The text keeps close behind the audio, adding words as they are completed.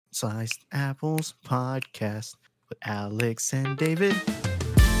Sliced Apples podcast with Alex and David.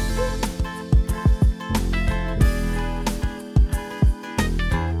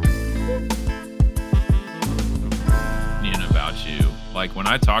 About you, like when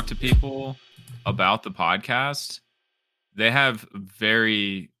I talk to people about the podcast, they have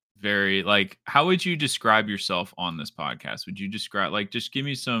very like, how would you describe yourself on this podcast? Would you describe, like, just give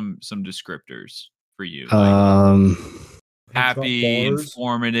me some descriptors for you, like happy,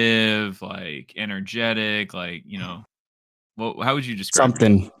 informative, like energetic, like, you know, how would you describe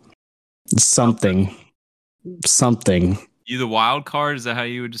something? You the wild card? Is that how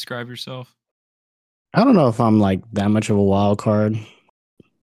you would describe yourself? I don't know if I'm like that much of a wild card.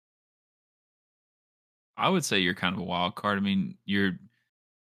 I would say you're kind of a wild card. I mean,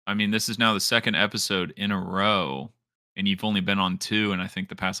 this is now the second episode in a row, and you've only been on 2, and I think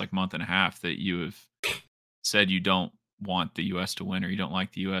the past like month and a half that you have said you don't want the U.S. to win, or you don't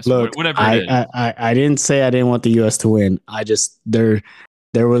like the U.S. Look, whatever it is. I didn't say I didn't want the U.S. to win. I just there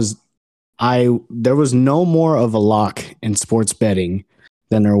was no more of a lock in sports betting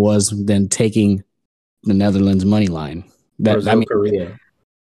than taking the Netherlands money line. Korea.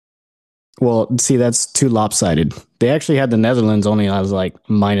 Well, see, that's too lopsided. They actually had the Netherlands only. I was like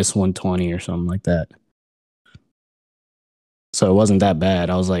minus 120 or something like that. So it wasn't that bad.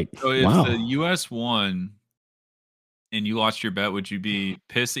 I was like, so if wow. the U.S. won and you lost your bet, would you be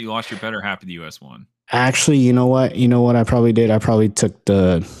pissed that you lost your bet, or happy the U.S. won? Actually, you know what? I probably did. I probably took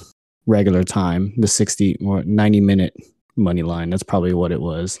the regular time, the 60 or 90-minute money line. That's probably what it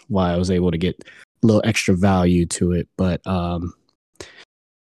was. Why I was able to get a little extra value to it. But can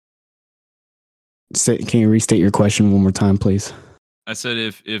you restate your question one more time, please? I said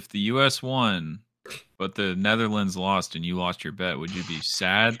if the U.S. won, but the Netherlands lost and you lost your bet, would you be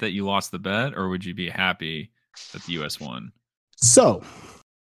sad that you lost the bet, or would you be happy that the U.S. won? So,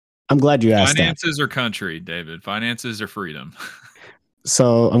 I'm glad you asked Finances or country, David? Finances or freedom?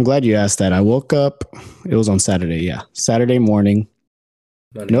 So, I'm glad you asked that. I woke up, it was on Saturday, yeah. Saturday morning.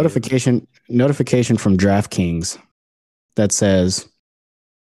 Notification from DraftKings that says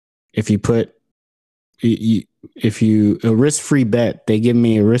if you a risk-free bet, they give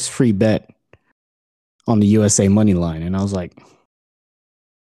me a risk-free bet on the USA money line. And I was like,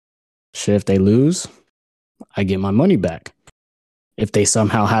 shit, if they lose, I get my money back. If they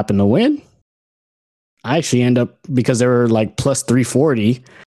somehow happen to win, I actually end up, because they were like plus 340,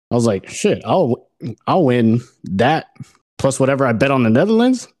 I was like, shit, I'll win that plus whatever I bet on the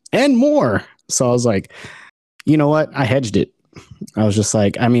Netherlands and more. So I was like, you know what? I hedged it. I was just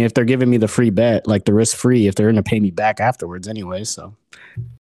like, I mean, if they're giving me the free bet, like the risk free, if they're going to pay me back afterwards anyway. So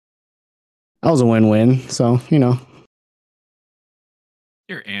that was a win-win. So, you know.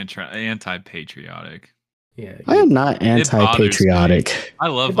 You're anti-patriotic. Yeah, I am not anti-patriotic. I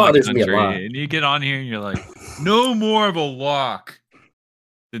love my country. And you get on here and you're like, no more of a lock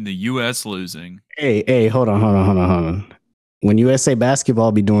than the U.S. losing. Hey, hold on. When USA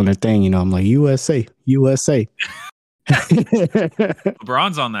basketball be doing their thing, you know, I'm like, USA.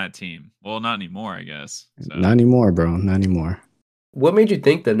 LeBron's on that team. Well, not anymore, I guess. So. Not anymore, bro. Not anymore. What made you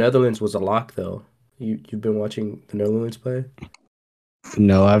think the Netherlands was a lock, though? You've been watching the Netherlands play?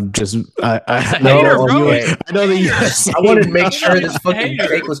 No, I've just I know the US. I wanted to make sure this fucking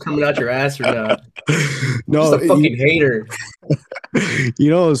fake was coming out your ass or not. No, just a fucking hater.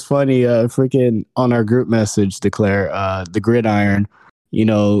 You know, it was funny. Freaking on our group message, Declare the Gridiron. You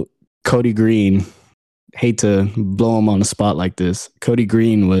know, Cody Green. Hate to blow him on the spot like this. Cody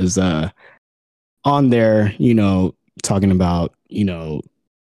Green was on there, you know, talking about, you know,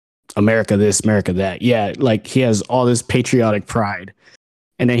 America this, America that. Yeah, like he has all this patriotic pride.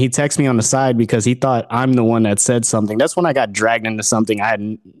 And then he texted me on the side because he thought I'm the one that said something. That's when I got dragged into something I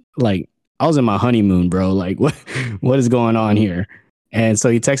hadn't, like, I was in my honeymoon, bro. Like, what is going on here? And so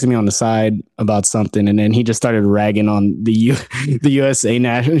he texted me on the side about something, and then he just started ragging on the U.S.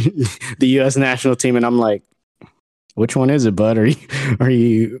 national team, and I'm like, which one is it, bud? Are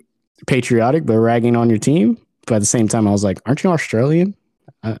you patriotic but ragging on your team? But at the same time, I was like, aren't you Australian?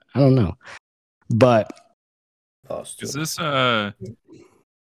 I don't know, but is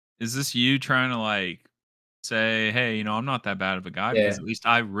this you trying to like say, hey, you know, I'm not that bad of a guy because at least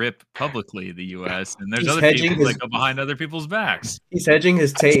I rip publicly the U.S. and there's other people that go behind other people's backs. He's hedging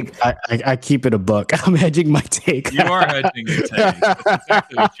his take. I keep it a buck. I'm hedging my take. You are hedging your take. That's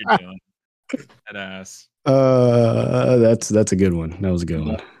exactly what you're doing. That ass. That's a good one. That was a good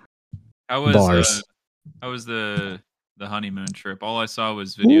one. How was the honeymoon trip? All I saw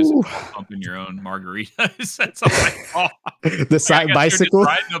was videos of pumping your own margaritas. That's all I saw. The side bicycle,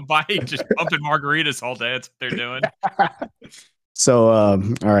 riding a bike, just pumping margaritas all day. That's what they're doing. So, all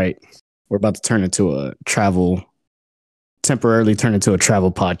right, we're about to temporarily turn into a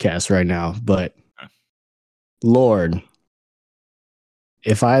travel podcast right now. But Lord,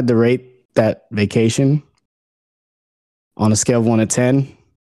 if I had to rate that vacation on a scale of 1 to 10,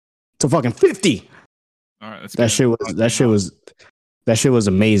 to fucking 50. All right, that's That shit was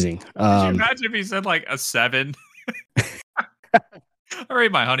amazing. Could you imagine if he said like a 7? I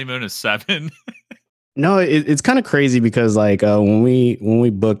rate my honeymoon a 7. No, it's kind of crazy because like when we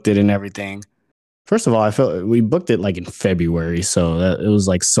booked it and everything. First of all, I felt we booked it like in February, so it was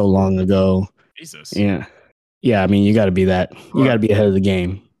like so long ago. Jesus. Yeah. I mean, you got to be that. You got to be ahead of the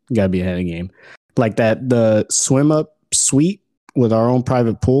game. Like that, the swim up suite with our own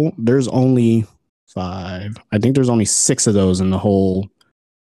private pool. There's only 5. I think there's only 6 of those in the whole.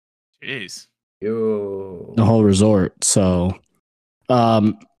 Jeez. Yo. The whole resort. So,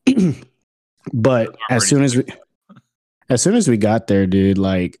 but as soon as we got there, dude,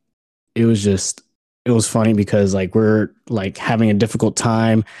 like it was funny because like we're like having a difficult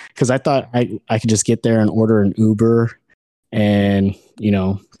time because I thought I could just get there and order an Uber and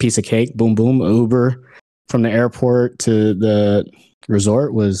piece of cake, boom boom, Uber from the airport to the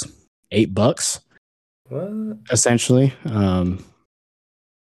resort was $8 What? essentially.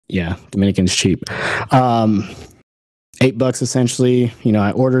 Yeah, Dominican's cheap. $8 essentially.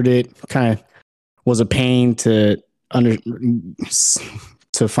 I ordered it. Kind of was a pain to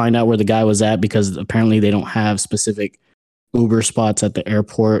find out where the guy was at because apparently they don't have specific Uber spots at the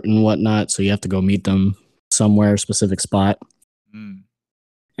airport and whatnot. So you have to go meet them somewhere, specific spot. Mm.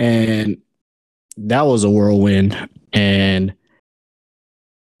 And that was a whirlwind. And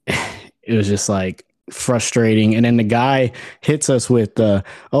it was just like frustrating. And then the guy hits us with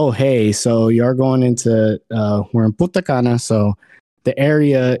oh, hey, so you're going into we're in Punta Cana. So the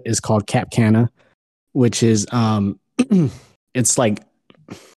area is called Cap Cana, which is it's like,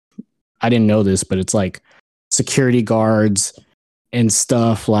 I didn't know this, but it's like security guards and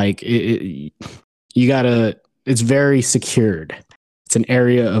stuff. Like it's very secured. It's an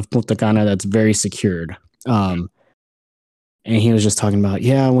area of Punta Cana that's very secured. And he was just talking about,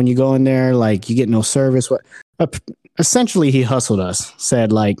 yeah, when you go in there, like you get no service. What? Essentially, he hustled us.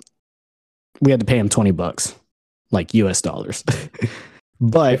 Said like we had to pay him $20, like US dollars.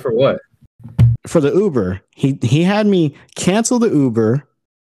 But For what? For the Uber, he had me cancel the Uber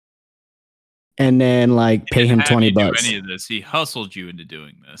and then like pay him $20. Any of this? He hustled you into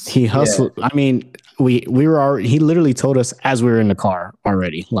doing this. He hustled. Yeah. I mean, we were already. He literally told us as we were in the car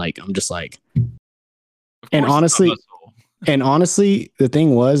already. Like I'm just like, and honestly, the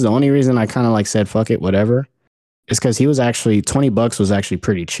thing was the only reason I kind of like said fuck it, whatever, is because he was actually $20 was actually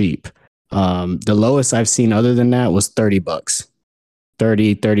pretty cheap. The lowest I've seen other than that was $30,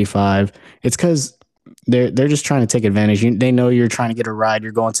 30, 35. It's because they're just trying to take advantage. They know you're trying to get a ride.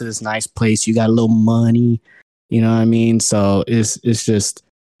 You're going to this nice place. You got a little money. You know what I mean? So it's just.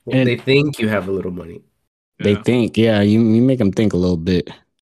 Well, they think you have a little money. They think, yeah. You make them think a little bit.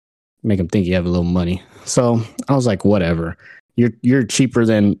 Make them think you have a little money. So I was like, whatever. You're cheaper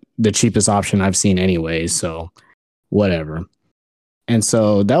than the cheapest option I've seen anyway. So whatever. And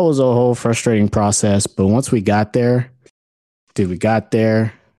so that was a whole frustrating process. But once we got there,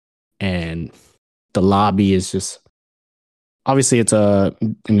 and the lobby is just obviously it's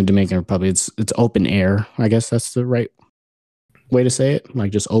in the Dominican Republic. It's open air. I guess that's the right way to say it.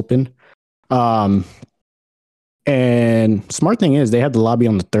 Like just open. And smart thing is they have the lobby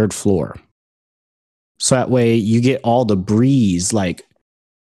on the 3rd floor. So that way you get all the breeze, like,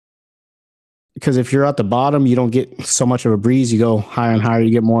 because if you're at the bottom, you don't get so much of a breeze. You go higher and higher,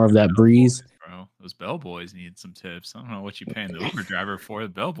 you get more of that breeze. Bro, those bellboys need some tips. I don't know what you paying the Uber driver for. The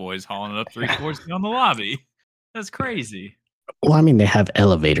bellboys hauling it up 3 floors on the lobby. That's crazy. Well, I mean, they have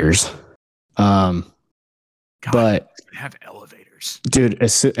elevators. God, but they have elevators. Dude,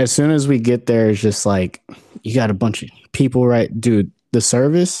 as soon as we get there, it's just like, you got a bunch of people, right? Dude, the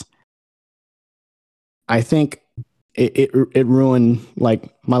service, I think it ruined,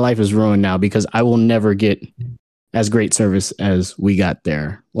 like, my life is ruined now because I will never get as great service as we got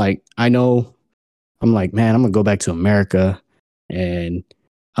there. Like, I know, I'm like, man, I'm going to go back to America and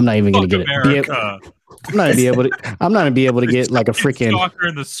I'm not even going to get America. I'm not going to be able to get like a freaking soccer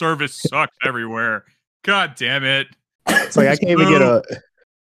and the service sucks everywhere. God damn it. It's like I can't even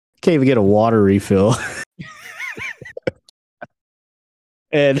get a water refill.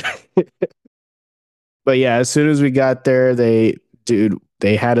 And but yeah, as soon as we got there, they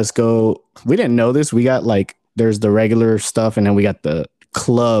had us go. We didn't know this. We got like there's the regular stuff and then we got the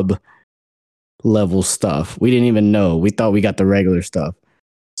club level stuff. We didn't even know. We thought we got the regular stuff.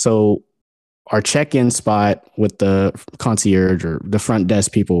 So our check-in spot with the concierge or the front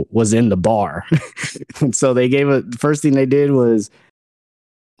desk people was in the bar. And so they gave it, the first thing they did was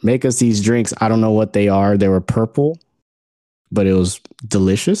make us these drinks. I don't know what they are. They were purple, but it was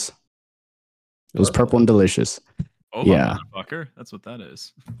delicious. It was purple and delicious. Oh, yeah, motherfucker. That's what that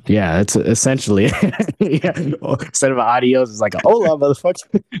is. Yeah, it's essentially yeah. Instead of adios, it's like a hola,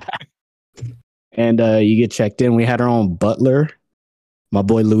 motherfucker. And you get checked in. We had our own butler, my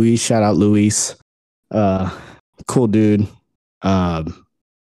boy Luis. Shout out Luis, cool dude.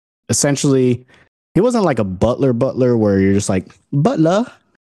 Essentially, he wasn't like a butler where you're just like, butler,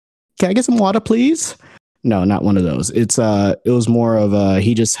 can I get some water, please? No, not one of those. It was more of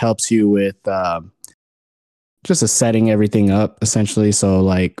he just helps you with just setting everything up essentially. So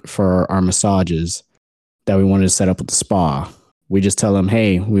like for our massages that we wanted to set up with the spa, we just tell him,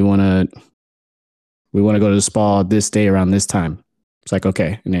 hey, we want to go to the spa this day around this time. It's like,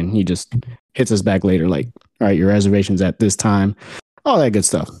 okay. And then he just hits us back later, like, all right, your reservation's at this time, all that good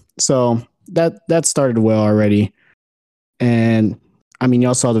stuff. So that started well already. And I mean,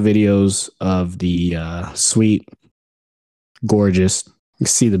 y'all saw the videos of the suite, gorgeous. You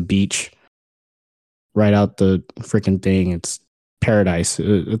see the beach right out the freaking thing. It's paradise.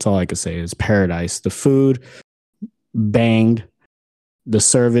 That's all I could say is paradise. The food banged. The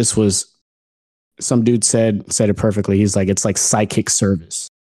service was, some dude said it perfectly. He's like, it's like psychic service.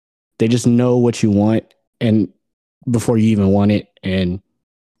 They just know what you want and before you even want it, and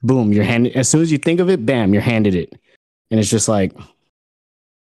boom, you're handed, as soon as you think of it, bam, you're handed it. And it's just like,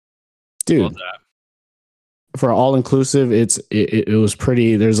 dude, for all inclusive, it was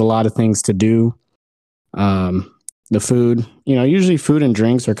pretty. There's a lot of things to do. The food, usually food and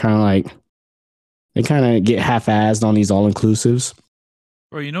drinks are kind of like, they kind of get half-assed on these all inclusives.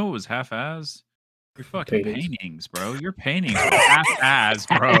 Bro, you know what was half-assed? Your fucking paintings, bro. Your paintings were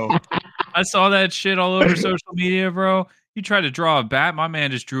half-assed, bro. I saw that shit all over social media, bro. You tried to draw a bat, my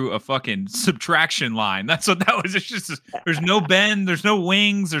man just drew a fucking subtraction line. That's what that was. It's just, there's no bend, there's no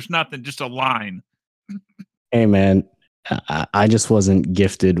wings, there's nothing, just a line. Hey, man, I just wasn't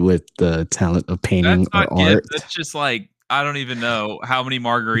gifted with the talent of painting or art. That's just like, I don't even know how many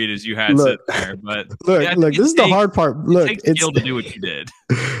margaritas you had sitting there. But look, this is the hard part. Look, it takes skill to do what you did.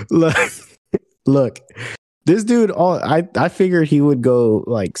 Look, this dude, I figured he would go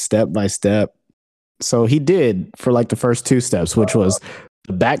like step by step. So he did for like the first two steps, which was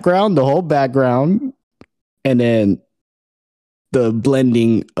the background, the whole background, and then the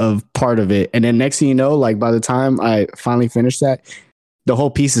blending of part of it. And then next thing you know, like by the time I finally finished that, the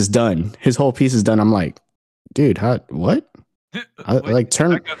whole piece is done. His whole piece is done. I'm like, dude, what? I like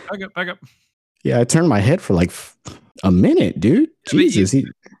turn back up. Yeah, I turned my head for like a minute, dude. Jesus.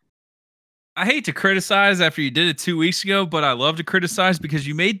 I hate to criticize after you did it 2 weeks ago, but I love to criticize because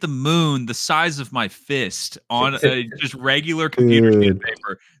you made the moon the size of my fist on a just regular computer sheet of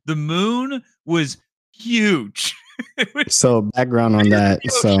paper. The moon was huge. So background on that.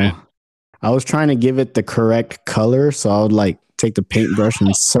 So I was trying to give it the correct color. So I would like take the paintbrush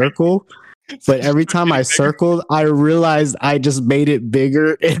and circle. But every time I circled, I realized I just made it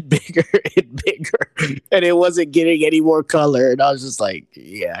bigger and bigger and bigger. And it wasn't getting any more color. And I was just like,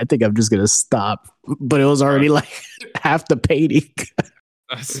 yeah, I think I'm just going to stop. But it was already like half the painting.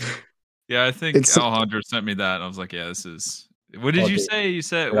 Yeah, I think Alejandro sent me that. And I was like, yeah, this is... What did you say? You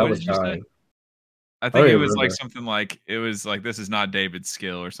said... What did you say? I think it was like something like, it was like, this is not David's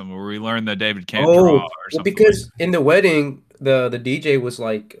skill or something, where we learned that David can't draw or something. Because in the wedding, the DJ was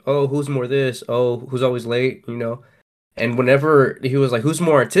like, oh, who's more this? Oh, who's always late? And whenever he was like, who's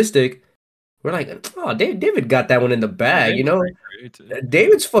more artistic? We're like, oh, David got that one in the bag,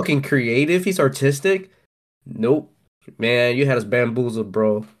 David's fucking creative. He's artistic. Nope. Man, you had us bamboozled,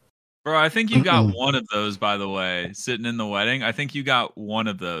 bro. Bro, I think you got one of those, by the way, sitting in the wedding. I think you got one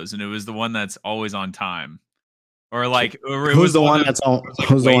of those, and it was the one that's always on time. Or like, who's the one that's on?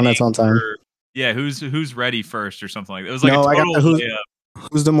 Who's the one that's on time? Yeah, who's ready first or something like that. It was like no, I got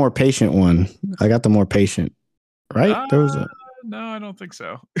who's the more patient one? I got the more patient, right? There was no, I don't think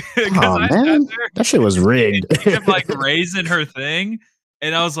so. Oh man, that shit was rigged. She kept like raising her thing,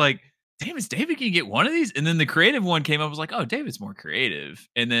 and I was like, damn, is David can get one of these? And then the creative one came up. I was like, oh, David's more creative.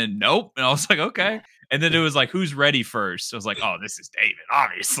 And then nope. And I was like, okay. And then it was like, who's ready first? I was like, oh, this is David,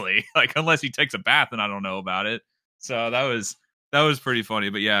 obviously. Like, unless he takes a bath and I don't know about it. So that was pretty funny.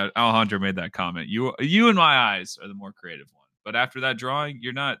 But yeah, Alejandro made that comment. You in my eyes are the more creative one. But after that drawing,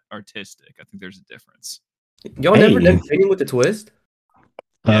 you're not artistic. I think there's a difference. Y'all never done painting with a twist?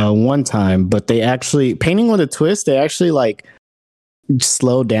 One time, but they actually painting with a twist. They actually like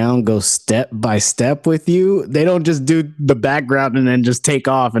slow down, go step by step with you. They don't just do the background and then just take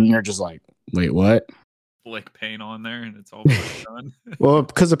off, and you're just like, Wait, what? Flick paint on there and it's all done. Well,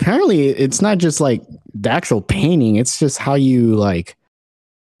 because apparently it's not just like the actual painting; it's just how you like.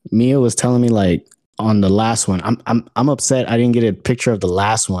 Mia was telling me like on the last one. I'm upset I didn't get a picture of the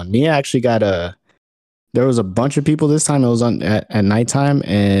last one. Mia actually got a. There was a bunch of people this time. It was on at nighttime,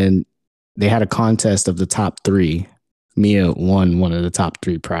 and they had a contest of the top 3. Mia won one of the top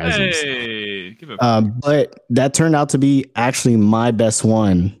 3 prizes. Hey, give a But that turned out to be actually my best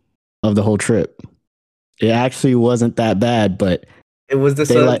one of the whole trip. It actually wasn't that bad, but It was the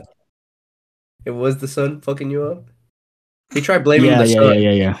they sun. like It was the sun fucking you up. He tried blaming yeah, the yeah,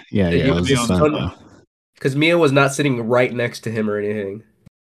 sun yeah. He It was was the the sun. sun- because Mia was not sitting right next to him or anything.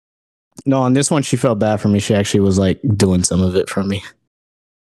 No, on this one she felt bad for me. She actually was like doing some of it for me.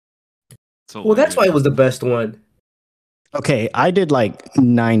 it's Well, that's why it hilarious. was the best one. Okay, I did like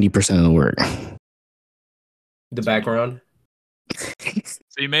 90% of the work. The background.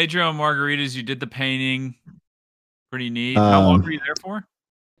 So you made your own margaritas. You did the painting. Pretty neat. How long were you there for?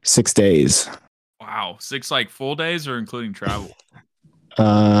 6 days. Wow, 6 like full days or including travel?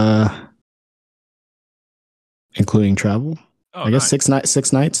 Including travel. Oh, I guess nice.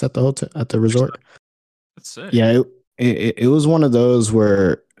 6 nights at the hotel at the resort. That's sick. Yeah, it was one of those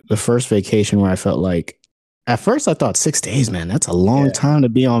where the first vacation where I felt like at first I thought 6 days, man, that's a long Yeah. time to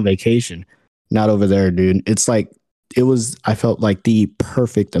be on vacation. Not over there, dude. It's like I felt like the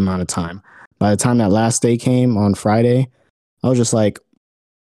perfect amount of time. By the time that last day came on Friday, I was just like,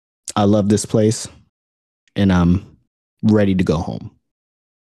 I love this place and I'm ready to go home.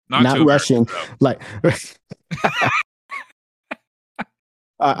 Not to rushing. America, Like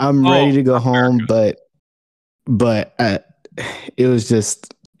I'm Oh, ready to go home, America. but it was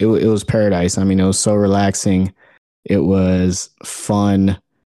just it was paradise. I mean, it was so relaxing. It was fun.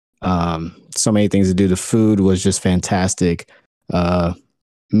 So many things to do. The food was just fantastic.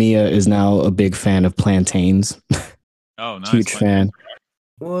 Mia is now a big fan of plantains. Oh, nice. Huge fan.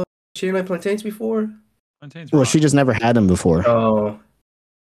 What? She didn't like plantains before? Plantains Well, rock. she just never had them before. Oh,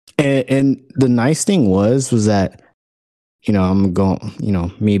 And the nice thing was that, you know, I'm going, you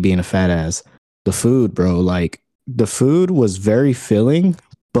know, me being a fat ass, the food, bro, like the food was very filling,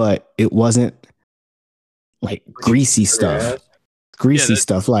 but it wasn't like greasy stuff. Greasy that's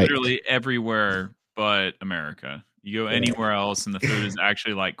stuff. Like, literally everywhere but America. You go anywhere else, and the food is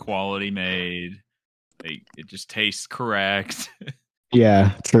actually like quality made. It just tastes correct.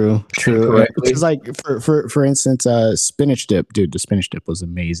 yeah, true. correctly. Because like for instance, spinach dip, dude, the spinach dip was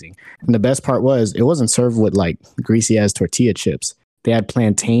amazing. And the best part was it wasn't served with like greasy ass tortilla chips. They had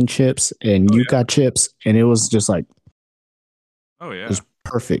plantain chips and yuca chips, and it was just like Oh yeah. it was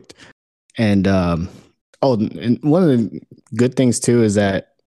perfect. And and one of the good things too is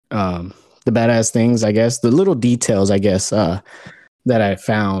that the badass things, I guess, the little details, I guess, that I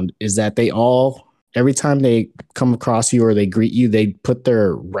found is that they all every time they come across you or they greet you, they put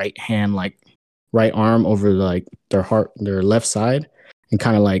their right hand, like right arm over like their left side and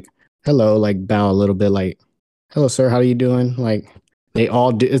kind of like hello, like bow a little bit, like hello sir, how are you doing? Like they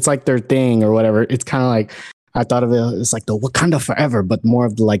all do. It's like their thing or whatever. It's kind of like I thought of it. It's like the Wakanda forever, but more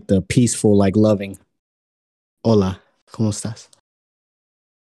of the, like the peaceful, like loving. Hola, ¿cómo estás?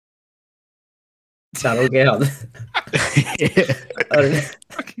 I don't get how. I don't-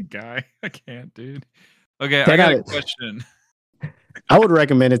 Fucking guy. I can't, dude. Okay, Check I got out a question. I would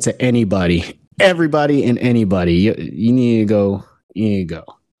recommend it to anybody, everybody, and anybody. You need to go. You need to go.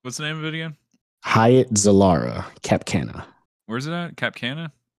 What's the name of it again? Hyatt Zalara, Cap Cana. Where's it at? Cap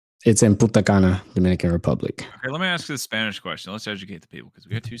Cana? It's in Punta Cana, Dominican Republic. Okay, let me ask you the Spanish question. Let's educate the people because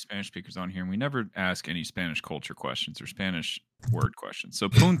we got 2 Spanish speakers on here and we never ask any Spanish culture questions or Spanish word questions. So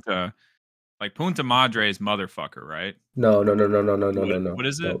Punta, like Punta Madre is motherfucker, right? No. What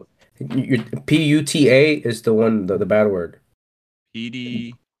is it? PUTA is the one, the bad word.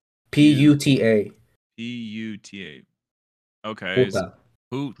 PD PUTA. PUTA. Okay. Puta.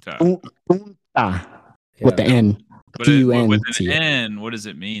 Puta. Punta with the Yeah. N. But with an Punta. N, what does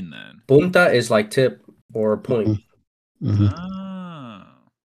it mean then? Punta is like tip or point. Mhm. Oh.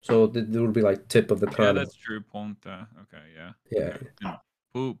 So it would be like tip of the Yeah, cana. that's true. Punta. Okay, yeah. Yeah.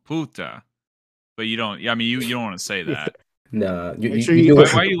 And puta. But you don't. I mean, you don't want to say that. Nah. Make sure You you- do Why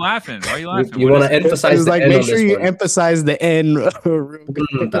it. are you laughing? Why are you laughing? You What want is to it? emphasize It's the like N make on sure this you one. emphasize the N. real good.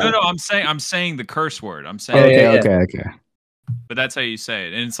 Punta. No. I'm saying the curse word. I'm Oh, saying, yeah. Okay. but that's how you say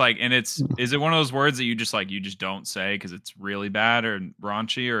it. And it's like, is it one of those words that you just don't say because it's really bad or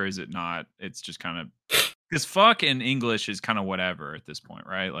raunchy, or is it not? It's just kind of because fuck in English is kind of whatever at this point,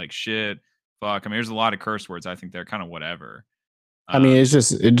 right? Like shit, fuck. I mean, there's a lot of curse words. I think they're kind of whatever. I mean, it's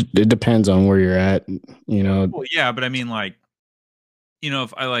just it depends on where you're at, you know. Well, yeah, but I mean, like,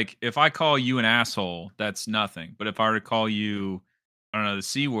 if I call you an asshole, that's nothing. But if I were to call you, I don't know, the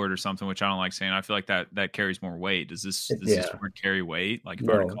C word or something, which I don't like saying, I feel like that carries more weight. Does this word carry weight? Like if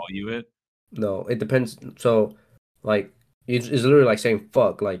I were to call you it? No, it depends. So, like, it's literally like saying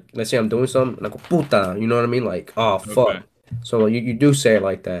fuck. Like, let's say I'm doing something, like puta, you know what I mean? Like, oh fuck. Okay. So you do say it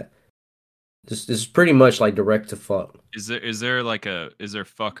like that. This is pretty much like direct to fuck. Is there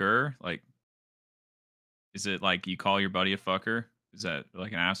fucker? Like, is it like you call your buddy a fucker? Is that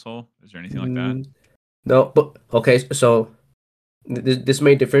like an asshole? Is there anything like that? No, but okay. So this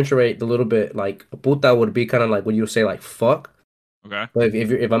may differentiate a little bit. Like a puta would be kind of like when you say like fuck. Okay. But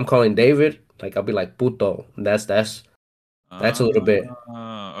if I'm calling David, like I'll be like puto. That's a little bit.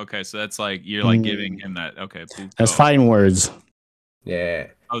 Okay, so that's like you're like giving him that. Okay, puto. That's fighting words. Yeah.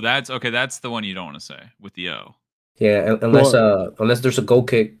 Oh, that's okay. That's the one you don't want to say with the O. Yeah, unless there's a goal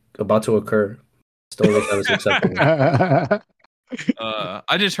kick about to occur. Still like that was acceptable.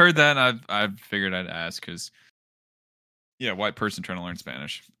 I just heard that and I figured I'd ask because white person trying to learn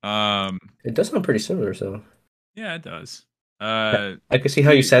Spanish. It does sound pretty similar, so yeah, it does. I can see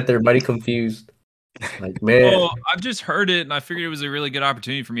how you sat there mighty confused. Like, man. Well, I've just heard it and I figured it was a really good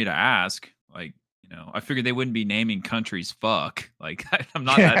opportunity for me to ask. Like, I figured they wouldn't be naming countries fuck. Like, I'm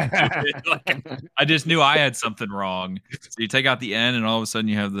not that stupid. Like, I just knew I had something wrong. So you take out the N and all of a sudden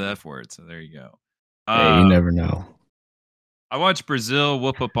you have the F word. So there you go. Hey, you never know. I watched Brazil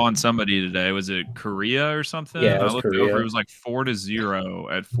whoop up on somebody today. Was it Korea or something? Yeah, I looked Korea. over. It was like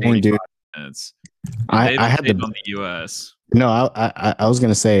 4-0 at 45 minutes. I had on the U.S. No, I was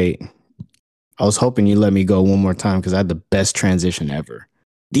gonna say, I was hoping you let me go one more time because I had the best transition ever.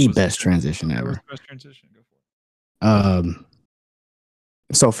 The best transition ever. Best transition. Go for it.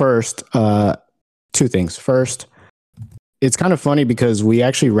 So first, two things. First, it's kind of funny because we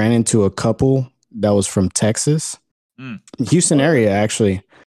actually ran into a couple that was from Texas, Houston area actually,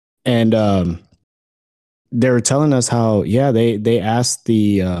 and they were telling us how they asked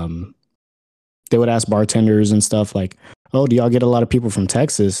they would ask bartenders and stuff like, oh, do y'all get a lot of people from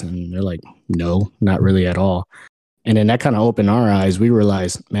Texas? And they're like, no, not really at all. And then that kind of opened our eyes. We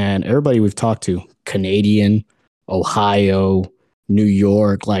realized, man, everybody we've talked to, Canadian, Ohio, New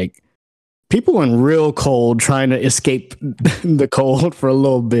York, like people in real cold trying to escape the cold for a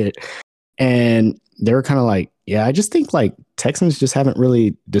little bit. And they were kind of like, yeah, I just think like Texans just haven't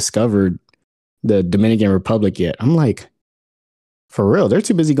really discovered the Dominican Republic yet. I'm like, for real, they're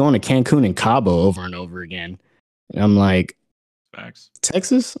too busy going to Cancun and Cabo over and over again. And I'm like, facts.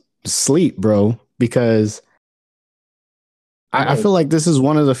 Texas, sleep, bro, because I feel like this is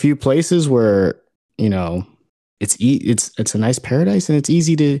one of the few places where, it's a nice paradise and it's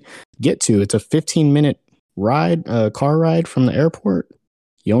easy to get to. It's a 15-minute ride, car ride from the airport.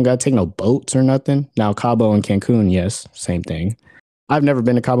 You don't got to take no boats or nothing. Now, Cabo and Cancun, yes, same thing. I've never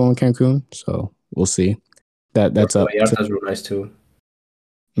been to Cabo and Cancun, so we'll see. That's up. Yeah, that's real nice too.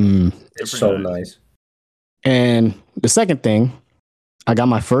 It's so nice. And the second thing, I got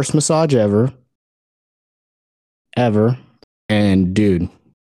my first massage ever. And dude,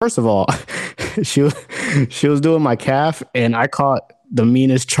 first of all, she was doing my calf and I caught the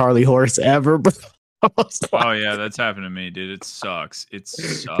meanest Charlie horse ever. Oh yeah, that's happened to me, dude. It sucks. It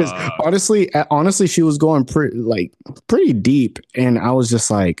sucks. Honestly, she was going pretty deep, and I was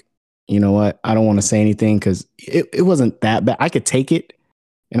just like, you know what? I don't want to say anything because it wasn't that bad. I could take it,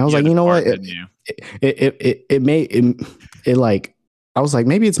 and I was like, you know what? It like I was like,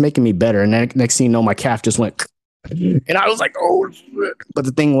 maybe it's making me better. And then next thing you know, my calf just went, and I was like, oh shit. But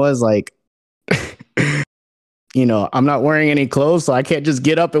the thing was like, I'm not wearing any clothes, so I can't just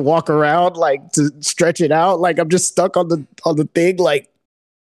get up and walk around like to stretch it out. Like I'm just stuck on the thing, like.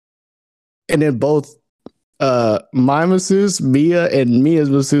 And then both my masseuse, Mia, and Mia's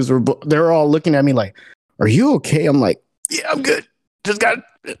masseuse they're all looking at me like, "Are you okay?" I'm like, "Yeah, I'm good. Just got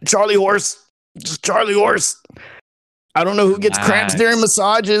Charlie horse. Just Charlie horse. I don't know who gets cramps during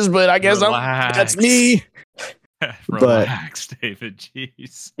massages, but I guess that's me." Relax, David.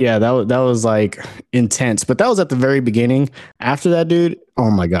 Jeez. Yeah, that was like intense, but that was at the very beginning. After that, dude,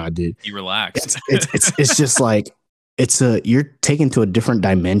 oh my god, dude, you relaxed. It's just like you're taken to a different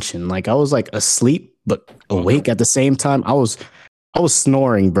dimension. Like I was like asleep but awake at the same time. I was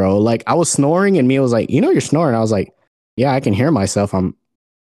snoring, bro. Like I was snoring, and Mia was like, "You're snoring." I was like, "Yeah, I can hear myself. I'm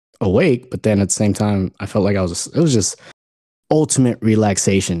awake," but then at the same time, I felt like it was just ultimate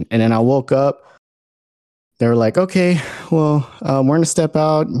relaxation. And then I woke up. They were like, okay, well, we're going to step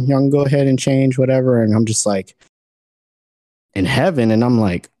out. Y'all can go ahead and change, whatever. And I'm just like in heaven. And I'm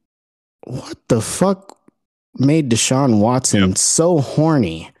like, what the fuck made Deshaun Watson so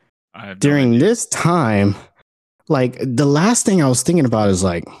horny during this time? like the last thing I was thinking about is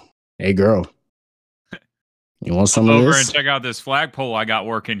like, hey girl, you want some of Over this? and check out this flagpole I got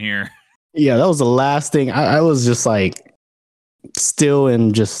working here. Yeah, that was the last thing. I was just like still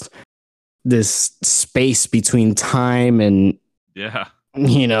in just this space between time and Yeah.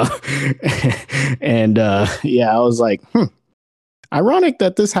 you know and yeah, I was like, ironic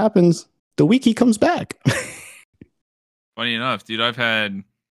that this happens the week he comes back. Funny enough, dude, I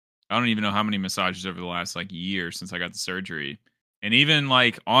don't even know how many massages over the last like year since I got the surgery. And even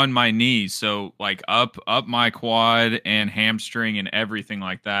like on my knees, so like up my quad and hamstring and everything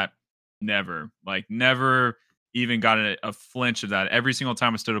like that. Never even got a flinch of that. Every single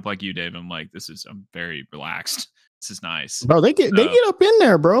time I stood up like you, Dave, I'm like, I'm very relaxed. This is nice. Bro, they get up in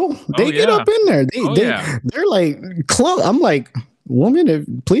there, bro. They get up in there. They're like close. I'm like,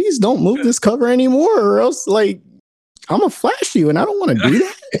 woman, please don't move this cover anymore, or else like I'm gonna flash you, and I don't want to do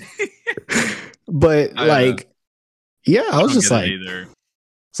that. But like, yeah, I was just like,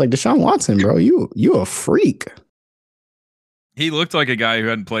 it's like Deshaun Watson, bro. You a freak. He looked like a guy who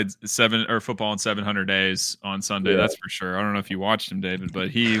hadn't played football in 700 days on Sunday. Yeah. That's for sure. I don't know if you watched him, David, but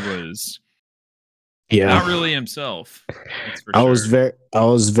he was not really himself. That's for sure. I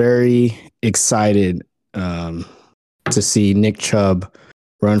was very excited to see Nick Chubb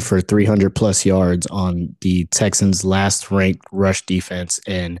run for 300 plus yards on the Texans' last ranked rush defense.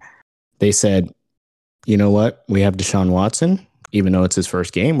 And they said, you know what? We have Deshaun Watson. Even though it's his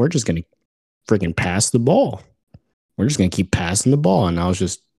first game, we're just going to freaking pass the ball. We're just going to keep passing the ball. And I was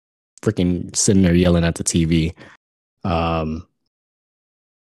just freaking sitting there yelling at the TV.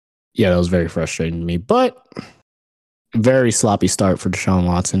 Yeah, that was very frustrating to me. But very sloppy start for Deshaun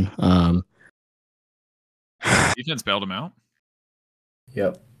Watson. Defense bailed him out.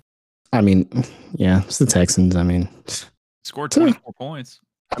 Yep. I mean, yeah, it's the Texans. I mean, scored 24 points.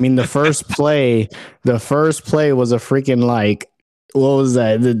 I mean, the first play was a freaking like, what was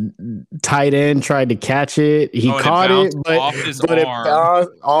that? The tight end tried to catch it. He caught it, but it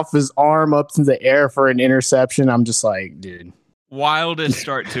bounced off his arm up in the air for an interception. I'm just like, dude. Wildest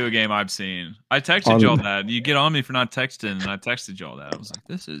start to a game I've seen. I texted y'all that. You get on me for not texting, and I texted y'all that. I was like,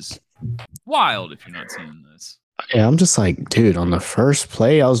 this is wild if you're not seeing this. Yeah, I'm just like, dude, on the first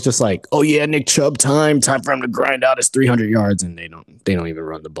play, I was just like, oh yeah, Nick Chubb time for him to grind out his 300 yards, and they don't even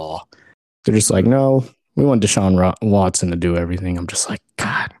run the ball. They're just like, no, we want Deshaun Watson to do everything. I'm just like,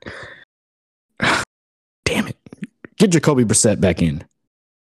 God, damn it, get Jacoby Brissett back in.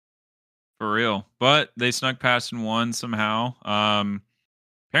 For real, but they snuck past and won somehow.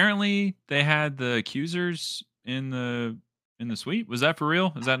 Apparently, they had the accusers in the suite. Was that for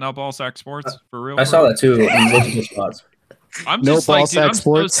real? Is that now Ball Sack Sports for real? I saw that too in multiple spots. I'm just like, dude,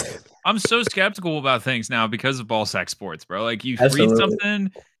 I'm so skeptical about things now because of Ball Sack Sports, bro. Like you read something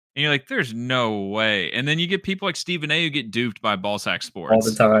and you're like, there's no way. And then you get people like Stephen A who get duped by Ball Sack Sports all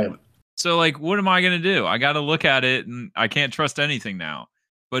the time. So like, what am I going to do? I got to look at it and I can't trust anything now.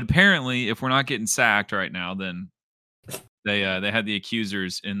 But apparently, if we're not getting sacked right now, then they had the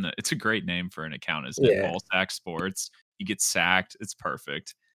accusers in the. It's a great name for an account, isn't it? Ball Sack Sports. You get sacked. It's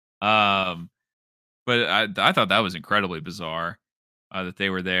perfect. But I thought that was incredibly bizarre that they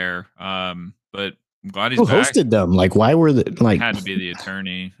were there. But I'm glad he's back. Who hosted them? Like, why were they like? Had to be the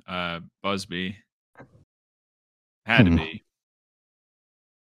attorney, Busby. Had to be.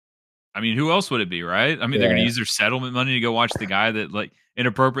 I mean, who else would it be, right? I mean, they're going to use their settlement money to go watch the guy that like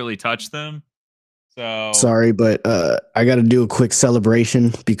inappropriately touched them. So sorry, but I got to do a quick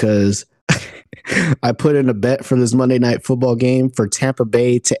celebration because I put in a bet for this Monday Night Football game for Tampa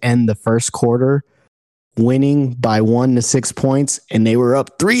Bay to end the first quarter winning by 1 to 6 points, and they were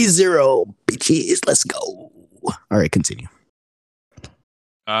up 3-0. Bitches, let's go. All right, continue.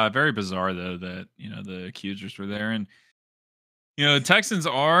 Very bizarre though that the accusers were there, and Texans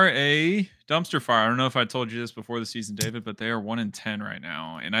are a dumpster fire. I don't know if I told you this before the season, David, but they are 1-10 right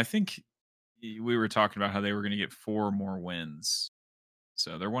now, and I think we were talking about how they were going to get 4 more wins.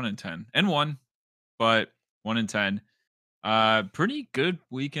 So they're 1-10 and 1, but 1-10. Pretty good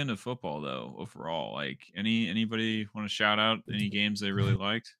weekend of football though overall. Like anybody want to shout out any games they really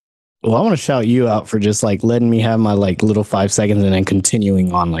liked? Well, I want to shout you out for just like letting me have my like little 5 seconds and then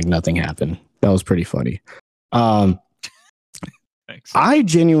continuing on like nothing happened. That was pretty funny. Thanks. I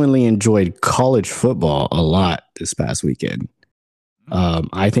genuinely enjoyed college football a lot this past weekend.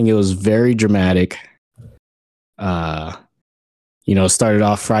 I think it was very dramatic. Started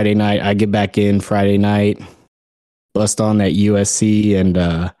off Friday night. I get back in Friday night, bust on that USC and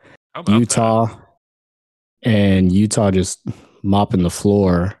Utah. That? And Utah just mopping the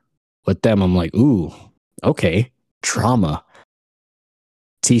floor with them. I'm like, ooh, okay, drama.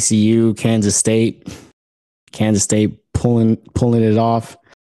 TCU, Kansas State. Kansas State pulling it off,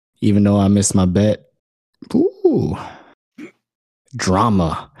 even though I missed my bet. Ooh,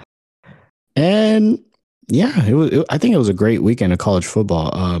 drama. And yeah, I think it was a great weekend of college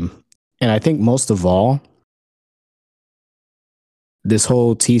football. And I think most of all, this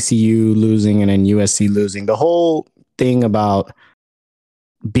whole TCU losing and then USC losing, the whole thing about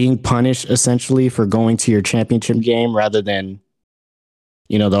being punished essentially for going to your championship game rather than,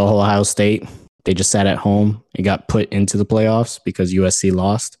 the whole Ohio State, they just sat at home and got put into the playoffs because USC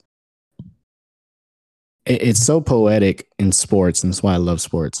lost. It's so poetic in sports, and that's why I love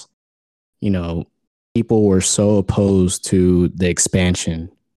sports. People were so opposed to the expansion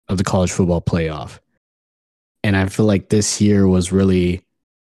of the college football playoff. And I feel like this year was really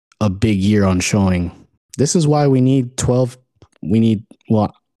a big year on showing this is why we need 12. I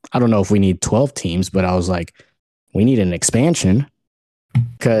don't know if we need 12 teams, but I was like, we need an expansion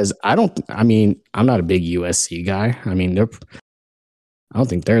because I'm not a big USC guy. I don't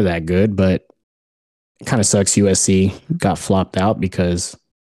think they're that good, but it kind of sucks USC got flopped out because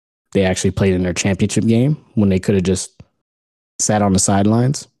they actually played in their championship game when they could have just sat on the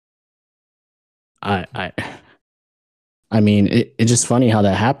sidelines. It's just funny how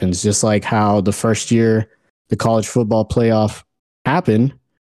that happens. Just like how the first year the college football playoff happened,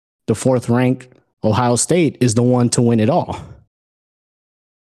 the 4th ranked Ohio State is the one to win it all.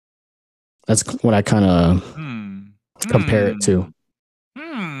 That's what I kind of compare it to.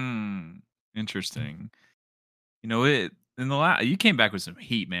 Interesting. You came back with some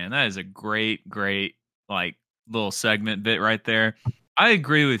heat, man. That is a great like little segment bit right there. I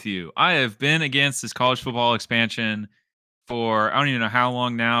agree with you. I have been against this college football expansion for I don't even know how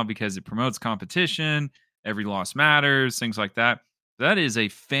long now because it promotes competition. Every loss matters, things like that. That is a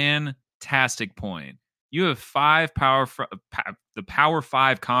fantastic point. You have the Power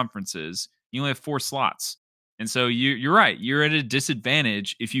 5 conferences. You only have 4 slots. And so you're right. You're at a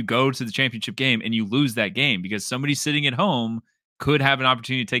disadvantage if you go to the championship game and you lose that game because somebody sitting at home could have an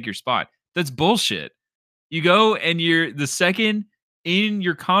opportunity to take your spot. That's bullshit. You go and you're the second in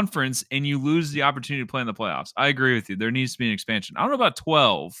your conference and you lose the opportunity to play in the playoffs. I agree with you. There needs to be an expansion. I don't know about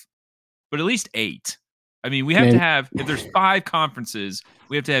 12, but at least 8. We have to have, if there's 5 conferences,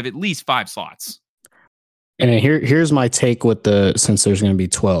 we have to have at least 5 slots. And here's my take since there's going to be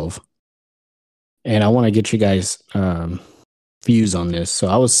 12. And I want to get you guys views on this. So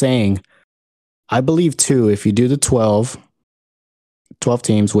I was saying, I believe too, if you do the 12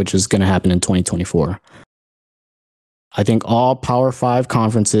 teams, which is going to happen in 2024, I think all Power 5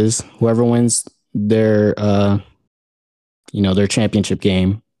 conferences, whoever wins their championship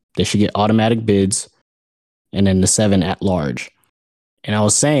game, they should get automatic bids, and then the 7 at large. And I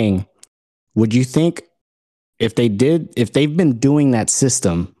was saying, would you think if they've been doing that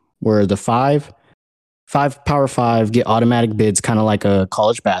system where the five Power 5 get automatic bids, kind of like a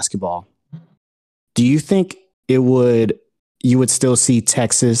college basketball, do you think you would still see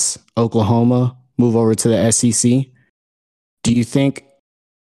Texas, Oklahoma move over to the SEC? Do you think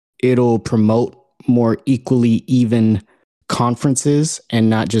it'll promote more equally even conferences and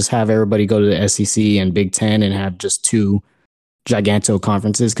not just have everybody go to the SEC and Big Ten and have just 2 giganto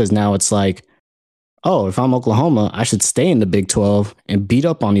conferences? Because now it's like, oh, if I'm Oklahoma, I should stay in the Big 12 and beat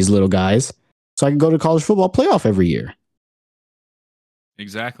up on these little guys so I can go to college football playoff every year.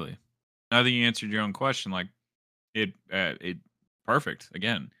 Exactly. Now that you answered your own question, like it perfect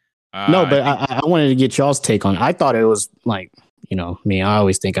again. No, but I wanted to get y'all's take on it. I thought it was like, me, I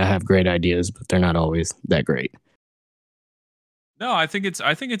always think I have great ideas, but they're not always that great. No, I think it's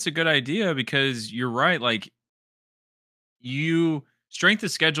a good idea because you're right. Like strength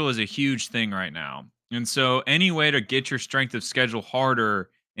of schedule is a huge thing right now. And so any way to get your strength of schedule harder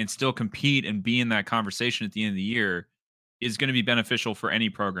and still compete and be in that conversation at the end of the year is going to be beneficial for any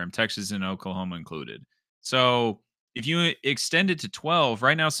program, Texas and Oklahoma included. So if you extend it to 12,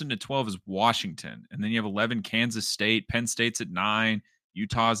 right now sitting at 12 is Washington. And then you have 11, Kansas State, Penn State's at 9,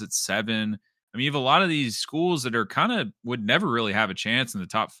 Utah's at 7. You have a lot of these schools that are kind of would never really have a chance in the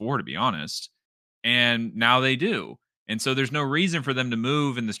top 4, to be honest. And now they do. And so there's no reason for them to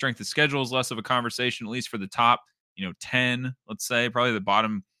move, and the strength of schedule is less of a conversation, at least for the top, 10, let's say, probably the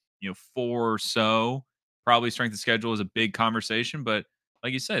bottom, 4 or so. Probably strength of schedule is a big conversation. But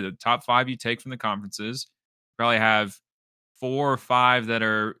like you say, the top 5 you take from the conferences, probably have 4 or 5 that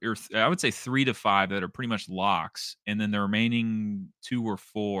are, or I would say 3 to 5 that are pretty much locks. And then the remaining 2 or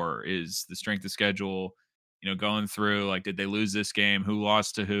 4 is the strength of schedule, going through, like, did they lose this game? Who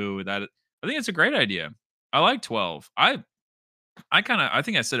lost to who? I think it's a great idea. I like 12. I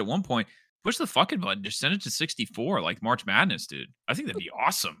think I said at one point, push the fucking button, just send it to 64, like March Madness, dude. I think that'd be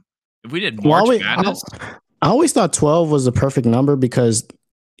awesome. If we did March Madness. I always thought 12 was the perfect number because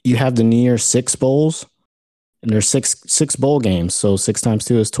you have the New Year's 6 bowls, and there's six bowl games. So 6 times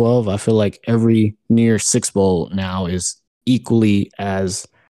 2 is 12. I feel like every New Year's 6 bowl now is equally as,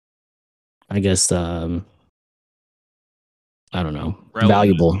 I guess, I don't know,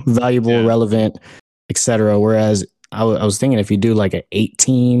 Relevant. valuable, Yeah. relevant, etc. Whereas I was thinking if you do like an 8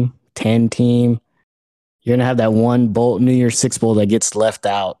 team, 10 team, you're gonna have that one bowl, New Year's 6 bowl that gets left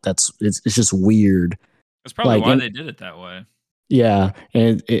out. It's just weird. That's probably Like, why and- they did it that way. Yeah,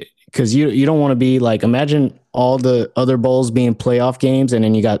 and because you don't want to be like, imagine all the other bowls being playoff games, and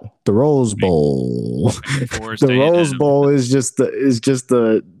then you got the Rose Bowl. Forest The Rose A&M. Bowl is just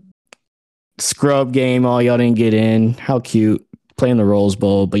the scrub game. All y'all didn't get in. How cute playing the Rose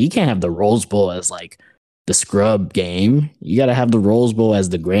Bowl, but you can't have the Rose Bowl as like the scrub game. You got to have the Rose Bowl as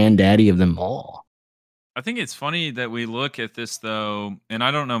the granddaddy of them all. I think it's funny that we look at this though, and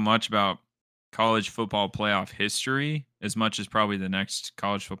I don't know much about college football playoff history as much as probably the next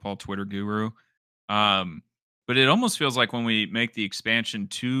college football Twitter guru. But it almost feels like when we make the expansion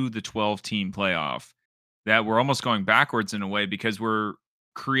to the 12 team playoff that we're almost going backwards in a way because we're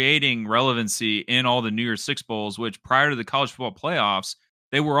creating relevancy in all the New Year's 6 bowls, which prior to the college football playoffs,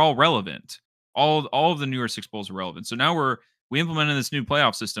 they were all relevant. All of the New Year's 6 bowls were relevant. So now we implemented this new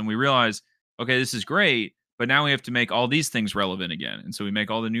playoff system. We realize, okay, this is great, but now we have to make all these things relevant again. And so we make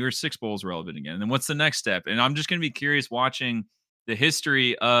all the New Year's 6 bowls relevant again. And then what's the next step? And I'm just going to be curious watching the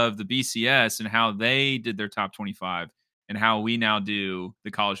history of the BCS and how they did their top 25 and how we now do the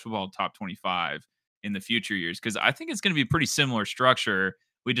college football top 25 in the future years. Because I think it's going to be a pretty similar structure.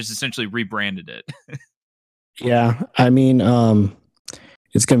 We just essentially rebranded it. Yeah, I mean,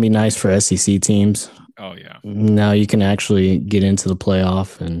 it's gonna be nice for SEC teams. Oh, yeah. Now you can actually get into the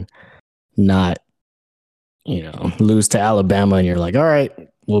playoff and not, lose to Alabama, and you're like, all right,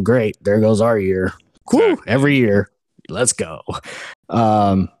 well, great, there goes our year. Cool, Exactly. every year, let's go.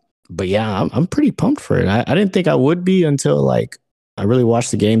 But yeah, I'm pretty pumped for it. I didn't think I would be until like I really watched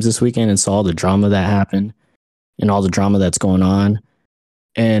the games this weekend and saw the drama that happened and all the drama that's going on.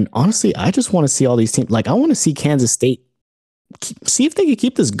 And honestly, I just want to see all these teams. Like, I want to see Kansas State see if they can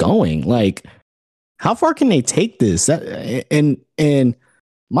keep this going. Like, how far can they take this? And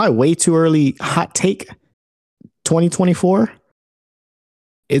my way too early hot take, 2024,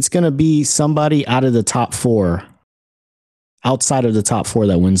 it's going to be somebody out of the top 4, outside of the top 4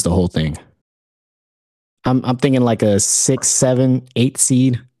 that wins the whole thing. I'm thinking like a 6, 7, 8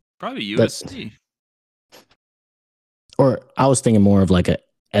 seed. Probably USC. Or I was thinking more of like a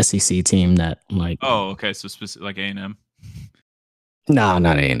SEC team that like. Oh, okay. So specific, like A&M. Nah,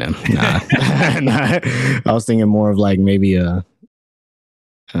 not A&M. Nah. Nah. I was thinking more of like maybe a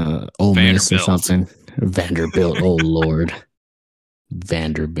Ole Miss or Vanderbilt. something. Vanderbilt. Oh Lord,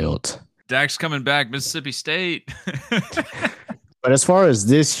 Vanderbilt. Dak's coming back. Mississippi State. But as far as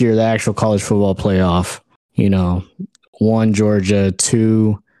this year, the actual college football playoff, 1 Georgia,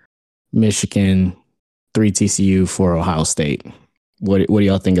 2 Michigan, 3 TCU, 4 Ohio State. What do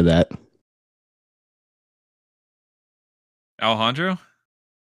y'all think of that? Alejandro? You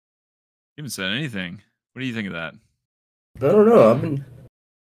haven't said anything. What do you think of that? I don't know.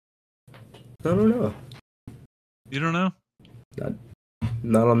 I don't know. You don't know?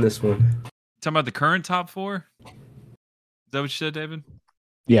 Not on this one. Talking about the current top 4? Is that what you said, David?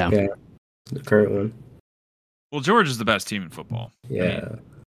 Yeah. Yeah. The current one. Well, Georgia's the best team in football. Yeah.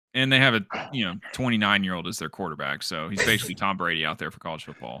 And they have a 29-year-old as their quarterback, so he's basically Tom Brady out there for college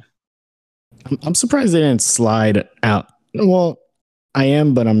football. I'm surprised they didn't slide out. Well, I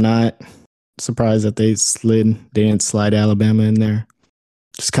am, but I'm not surprised that they didn't slide Alabama in there.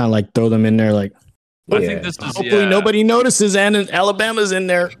 Just kind of like throw them in there. Like, I Yeah. think this is hopefully nobody notices and Alabama's in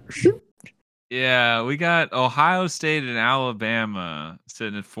there. Yeah, we got Ohio State and Alabama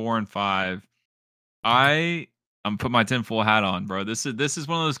sitting at 4 and 5. I'm putting my tinfoil hat on, bro. This is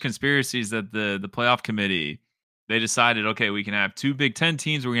one of those conspiracies that the playoff committee, they decided, okay, we can have 2 Big Ten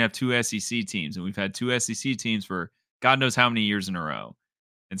teams, or we can have 2 SEC teams, and we've had 2 SEC teams for God knows how many years in a row.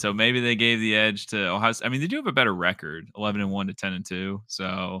 And so maybe they gave the edge to Ohio State. I mean, they do have a better record, 11-1 to 10-2.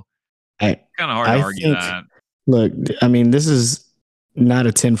 So kind of hard to argue that. Look, I mean, this is not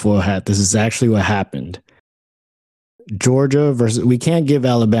a tinfoil hat. This is actually what happened. Georgia we can't give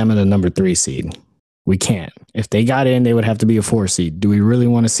Alabama the number 3 seed. We can't. If they got in, they would have to be a 4 seed. Do we really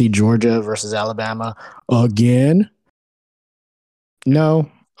want to see Georgia versus Alabama again?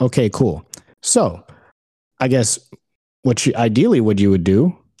 No. Okay, cool. So I guess what you would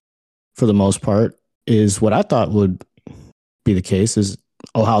do for the most part is what I thought would be the case is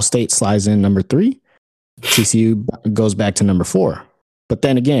Ohio State slides in number 3. TCU goes back to number 4. But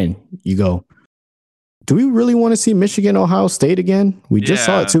then again, you go do we really want to see Michigan, Ohio State again? We just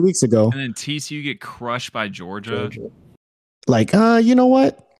saw it 2 weeks ago. And then TCU get crushed by Georgia. Like, you know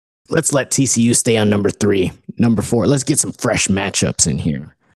what? Let's let TCU stay on number 3, number 4. Let's get some fresh matchups in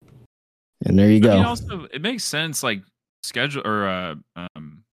here. And there you go. I mean, also, it makes sense, like schedule or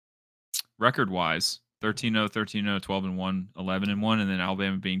record wise, 13-0, 13-0, 12-1, 11-1, and then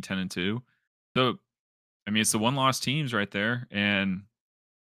Alabama being 10-2. So, I mean, it's the one-loss teams right there, and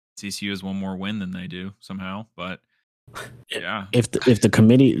TCU has one more win than they do somehow. But yeah, if the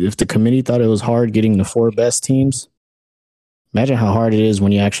committee thought it was hard getting the 4 best teams, imagine how hard it is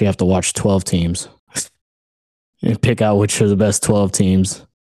when you actually have to watch 12 teams and pick out which are the best 12 teams.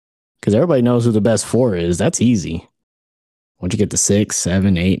 Because everybody knows who the best 4 is. That's easy. Once you get to 6,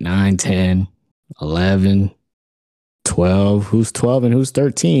 7, 8, 9, 10, 11, 12. Who's 12 and who's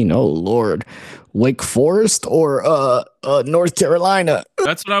 13? Oh, Lord. Wake Forest or North Carolina?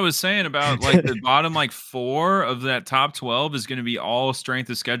 That's what I was saying about like the bottom like 4 of that top 12 is going to be all strength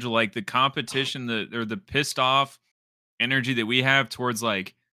of schedule. Like the competition, the pissed off energy that we have towards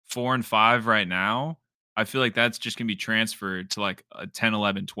like 4 and 5 right now. I feel like that's just going to be transferred to like a 10,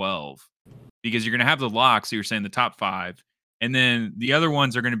 11, 12 because you're going to have the locks. So you're saying the top 5. And then the other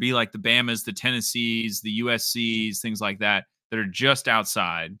ones are going to be like the Bamas, the Tennessees, the USCs, things like that are just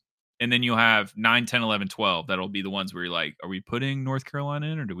outside. And then you'll have 9, 10, 11, 12. That'll be the ones where you're like, are we putting North Carolina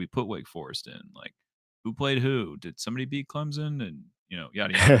in or do we put Wake Forest in? Like, who played who? Did somebody beat Clemson? And,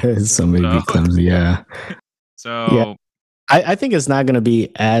 yada, yada. Somebody beat Clemson, yeah. So... Yeah. I think it's not going to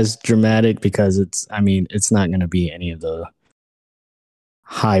be as dramatic because it's not going to be any of the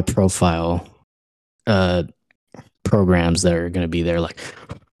high profile programs that are going to be there. Like,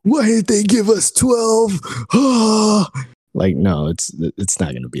 why did they give us 12? Like, no, it's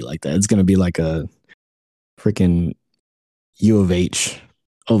not going to be like that. It's going to be like a freaking U of H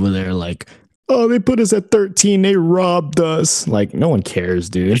over there. Like, oh, they put us at 13. They robbed us. Like, no one cares,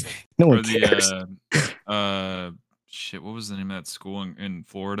 dude. No one cares. Shit, what was the name of that school in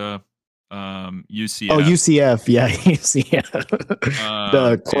Florida? UCF. Oh, UCF. Yeah, UCF.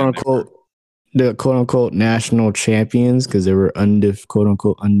 The quote unquote national champions because they were quote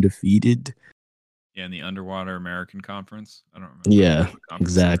unquote undefeated. Yeah, in the Underwater American Conference. I don't remember. Yeah,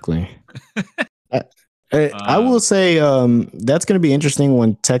 exactly. I will say that's going to be interesting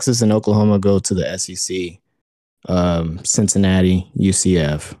when Texas and Oklahoma go to the SEC. Cincinnati,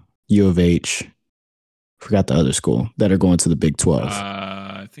 UCF, U of H. Forgot the other school that are going to the Big 12.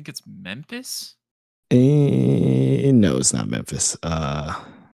 I think it's Memphis. No, it's not Memphis. It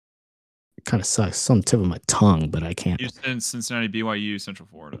kind of sucks. It's on the tip of my tongue, but I can't. Houston, Cincinnati, BYU, Central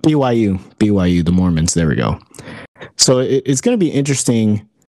Florida. BYU, the Mormons. There we go. So it's going to be interesting,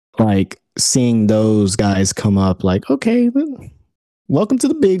 like seeing those guys come up. Like, okay, welcome to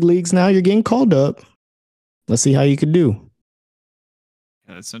the big leagues. Now you're getting called up. Let's see how you can do.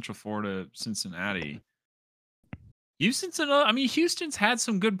 Yeah, Central Florida, Cincinnati. Houston's had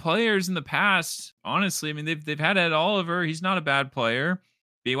some good players in the past. Honestly, I mean they've had Ed Oliver. He's not a bad player.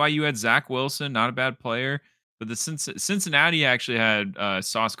 BYU had Zach Wilson, not a bad player. But the Cincinnati actually had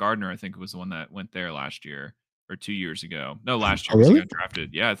Sauce Gardner. I think was the one that went there last year or 2 years ago. No, last year. Really? He got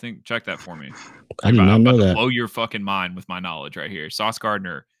drafted. Yeah, I think check that for me. I did not know that. Blow your fucking mind with my knowledge right here. Sauce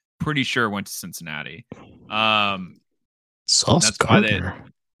Gardner, pretty sure went to Cincinnati. Sauce Gardner.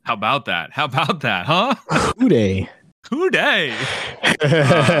 How about that? Huh? Who day?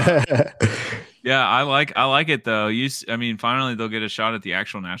 Yeah, I like it though. Finally they'll get a shot at the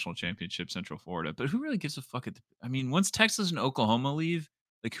actual national championship, Central Florida. But who really gives a fuck? Once Texas and Oklahoma leave,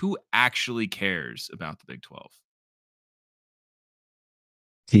 like who actually cares about the Big 12?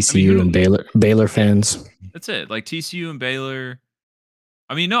 TCU and Baylor fans. That's it. Like TCU and Baylor.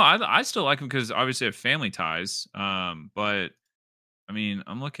 No, I still like them because obviously I have family ties. But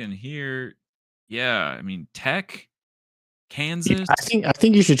I'm looking here. Yeah, Tech. Kansas. I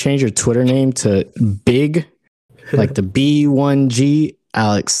think you should change your Twitter name to Big, like the B1G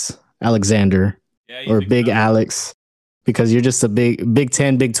Alexander, or Big so? Alex, because you're just a Big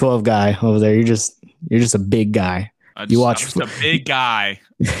 10, Big 12 guy over there. You're just a big guy. I'm just a big guy.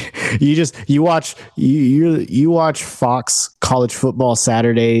 you watch Fox College Football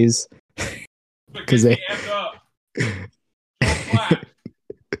Saturdays because they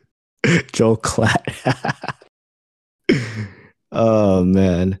Joel Klatt. Oh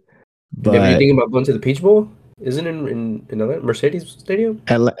man! But you thinking about going to the Peach Bowl? Isn't it in Atlanta, Mercedes Stadium?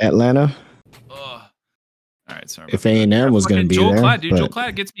 Atlanta. All right, sorry. If A&M was going to be Joel there, Klatt, dude, Joel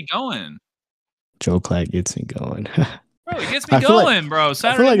Klatt gets me going. Joel Klatt gets me going. Bro, he gets me going, bro.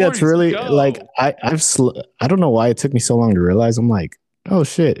 Saturday I feel like that's really go. like I don't know why it took me so long to realize. I'm like, oh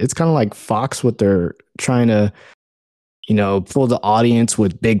shit, it's kind of like Fox with their trying to, pull the audience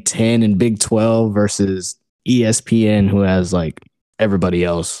with Big 10 and Big 12 versus ESPN, who has like everybody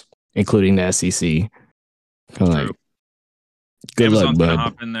else, including the SEC. Kind of like, True. good Amazon's luck, gonna bud.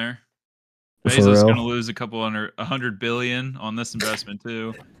 hop in there. For Bezos real? gonna lose $100 billion on this investment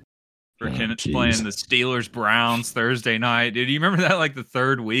too. Freaking jeez. playing the Steelers Browns Thursday night. Dude, you remember that like the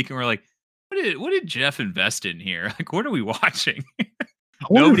third week, and we're like, what did Jeff invest in here? Like, what are we watching?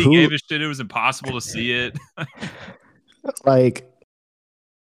 wonder Nobody who- gave a shit. It was impossible to see it. Like,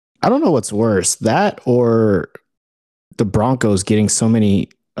 I don't know what's worse, that or the Broncos getting so many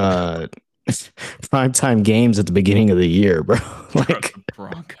primetime games at the beginning of the year, bro. Like, The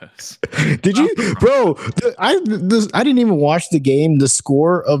Broncos. did you, bro? I didn't even watch the game. The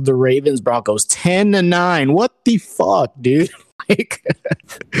score of the Ravens Broncos 10-9. What the fuck, dude? Like,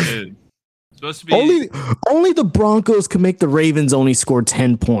 Dude, it's supposed to be only the Broncos can make the Ravens only score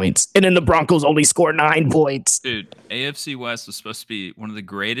 10 points, and then the Broncos only score 9 points. Dude, AFC West was supposed to be one of the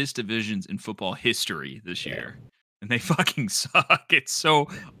greatest divisions in football history this year. And they fucking suck. It's so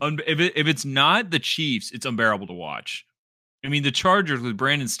if it's not the Chiefs, it's unbearable to watch. I mean, the Chargers with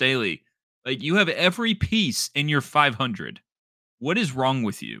Brandon Staley, like you have every piece in your 500. What is wrong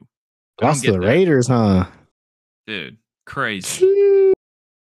with you? I don't Lost to get the that. Raiders, huh? Dude, crazy.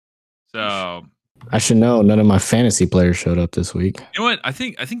 So I should know. None of my fantasy players showed up this week. you know what? I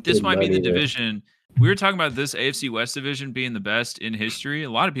think this Good might be the money there. division. We were talking about this AFC West division being the best in history. A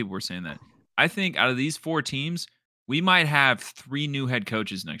lot of people were saying that. I think out of these 4 teams, we might have 3 new head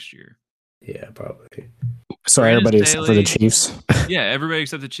coaches next year. Yeah, probably. So Brandon everybody except for the Staley- Chiefs. Yeah, everybody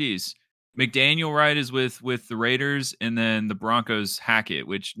except the Chiefs. McDaniel, right, is with the Raiders, and then the Broncos Hackett,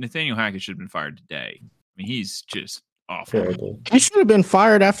 which Nathaniel Hackett should have been fired today. I mean, he's just awful. Terrible. He should have been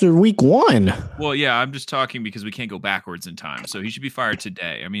fired after week 1. Well, yeah, I'm just talking because we can't go backwards in time. So he should be fired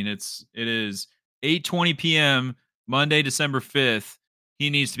today. I mean, it is 8:20 p.m. Monday, December 5th. He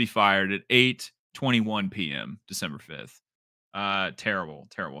needs to be fired at 8:21 p.m. December 5th.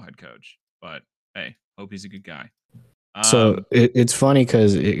 Terrible head coach. But hey, hope he's a good guy. So it's funny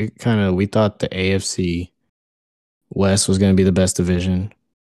because it kind of, we thought the AFC West was going to be the best division.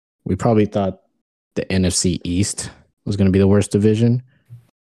 We probably thought the NFC East was going to be the worst division.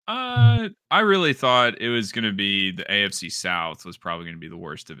 I really thought it was going to be the AFC South was probably going to be the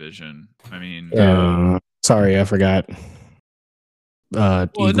worst division. I mean, Sorry, I forgot. well,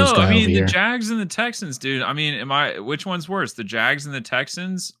 Eagles no, guy I mean over the here. Jags and the Texans, dude. I mean, which one's worse, the Jags and the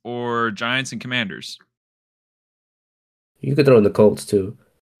Texans or Giants and Commanders? You could throw in the Colts too.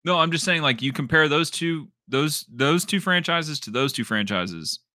 No, I'm just saying, like, you compare those two franchises to those two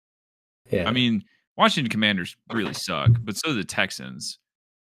franchises. Yeah. I mean, Washington Commanders really suck, but so do the Texans.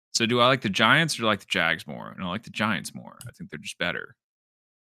 So do I like the Giants or do I like the Jags more? And I like the Giants more. I think they're just better.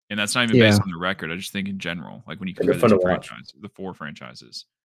 And that's not even based on the record. I just think in general, like when you compare they're fun the to two watch. franchises, the 4 franchises.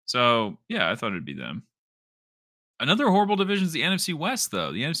 So yeah, I thought it'd be them. Another horrible division is the NFC West,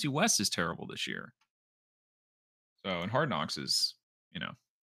 though. The NFC West is terrible this year. So, and Hard Knocks is,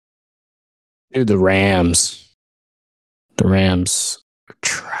 Dude, the Rams. The Rams are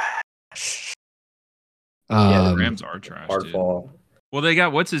trash. Yeah, the Rams are trash. Hard Dude. fall. Well, they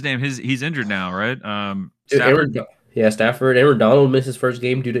got what's his name? He's injured now, right? Dude, Stafford? Stafford. Aaron Donald missed his first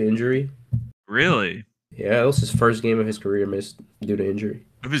game due to injury. Really? Yeah, that was his first game of his career missed due to injury.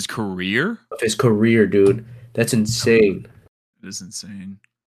 Of his career? Of his career, dude. That's insane. It is insane.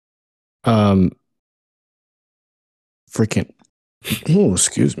 Freaking. Oh,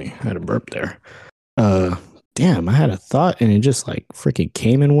 excuse me. I had a burp there. Damn, I had a thought and it just like freaking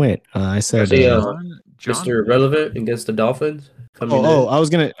came and went. I said, John, Mr. Relevant against the Dolphins. I was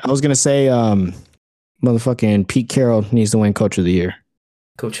gonna say, motherfucking Pete Carroll needs to win Coach of the Year.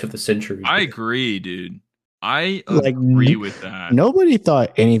 Coach of the century. I agree, dude. I Like, agree with that. Nobody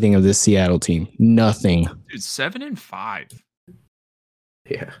thought anything of this Seattle team. Nothing. Dude, 7-5.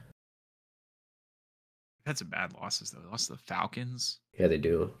 Yeah. Had some bad losses though. They lost to the Falcons. Yeah, they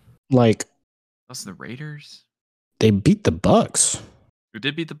do. Like, Lost to the Raiders. they beat the Bucks. They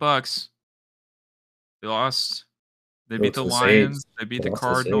did beat the Bucks. They lost. They They beat the lost to the Lions. Saints. They beat They the lost to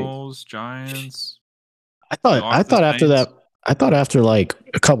the Saints. Cardinals, Giants. I lost thought to the after Saints. that, I thought after like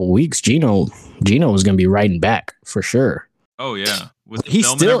a couple weeks, Gino was gonna be riding back for sure. Oh yeah. With the He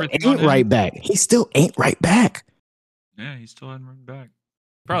film and still everything on ain't him? right back. He still ain't right back. Yeah, he still hadn't run back.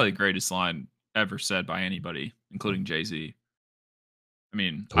 Probably the greatest line ever said by anybody, including Jay-Z. I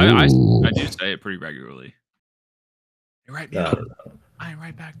mean, I Ooh. do say it pretty regularly. You're right, No, yeah. I ain't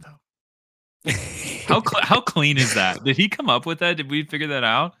right back though. How clean is that? Did he come up with that? Did we figure that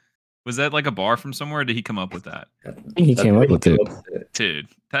out? Was that like a bar from somewhere? Or did he come up with that? I think he came up with it. Dude,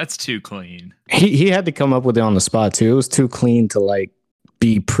 that's too clean. He had to come up with it on the spot too. It was too clean to like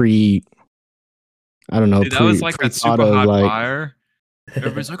be I don't know. Dude, that was like that super hot fire.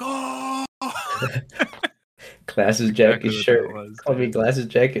 Everybody's like, oh. Glasses jacket shirt. Call me glasses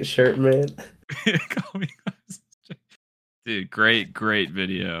jacket shirt, man. Call me glasses jacket. Dude, great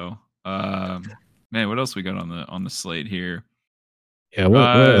video. Man, what else we got on the slate here? Yeah, what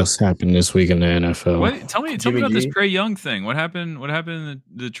else happened this week in the NFL? Tell me about this Trae Young thing. What happened in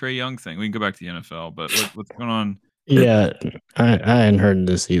the Trae Young thing? We can go back to the NFL, but what's going on? Yeah, I hadn't heard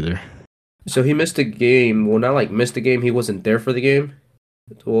this either. So he missed a game. Well, not like missed a game. He wasn't there for the game.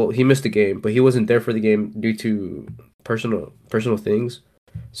 Well, he missed a game, but he wasn't there for the game due to personal things.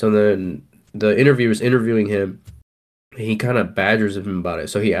 So then the interviewer is interviewing him, and he kind of badgers him about it.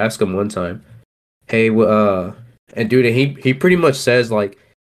 So he asked him one time, "Hey, and dude, he pretty much says like,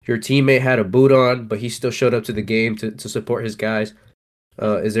 your teammate had a boot on, but he still showed up to the game to support his guys.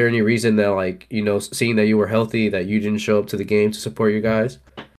 Is there any reason that, like, you know, seeing that you were healthy, that you didn't show up to the game to support your guys?"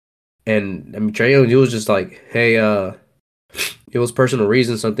 And I mean, Trae Young, he was just like, "Hey, it was personal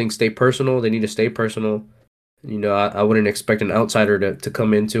reasons. Some things stay personal. They need to stay personal. You know, I wouldn't expect an outsider to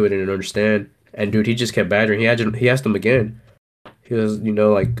come into it and understand." And dude, he just kept badgering. He asked him again. He was, you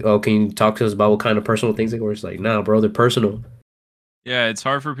know, like, "Oh, can you talk to us about what kind of personal things they were?" It's like, "Nah, bro, they're personal." Yeah, it's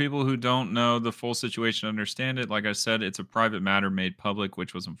hard for people who don't know the full situation to understand it. Like I said, it's a private matter made public,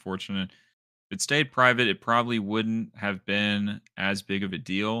 which was unfortunate. If it stayed private, it probably wouldn't have been as big of a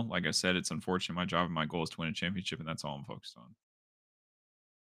deal. Like I said, it's unfortunate. My job and my goal is to win a championship, and that's all I'm focused on.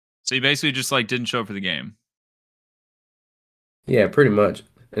 So he basically just like didn't show up for the game. Yeah, pretty much.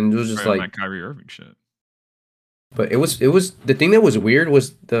 And it was just like like Kyrie Irving shit. But it was the thing that was weird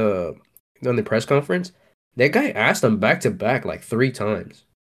was on the press conference, that guy asked him back to back like 3 times,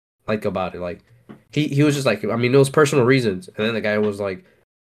 like about it. Like he was just like, I mean, it was personal reasons, and then the guy was like,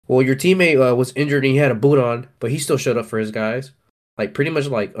 "Well, your teammate was injured and he had a boot on, but he still showed up for his guys," like pretty much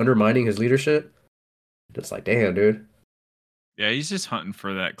like undermining his leadership. Just like, damn, dude. Yeah, he's just hunting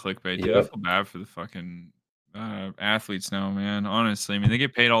for that clickbait. Dude, I feel bad for the fucking athletes now, man. Honestly, I mean, they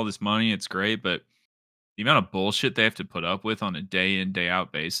get paid all this money. It's great, but the amount of bullshit they have to put up with on a day in, day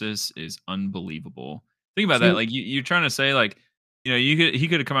out basis is unbelievable. Think about that. Like you're trying to say, like, you know, he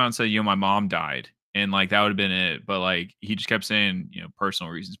could have come out and said, "You know, my mom died," and like that would have been it. But like he just kept saying, you know,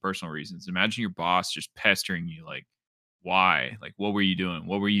 personal reasons. Imagine your boss just pestering you, like, why? Like, what were you doing?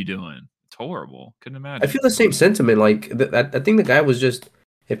 What were you doing? It's horrible. Couldn't imagine. I feel the same sentiment. Like I think the guy was just,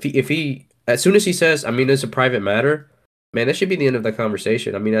 if he as soon as he says, I mean, it's a private matter, man, that should be the end of the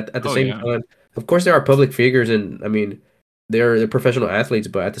conversation. I mean, at the same time, of course, there are public figures, and I mean, they're professional athletes,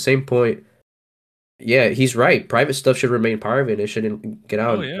 but at the same point, yeah, he's right. Private stuff should remain private. It shouldn't get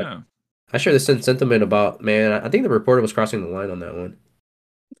out. Oh yeah. I share the sentiment about, man. I think the reporter was crossing the line on that one.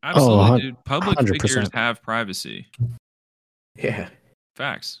 Absolutely, dude. Public 100%. Figures have privacy. Yeah.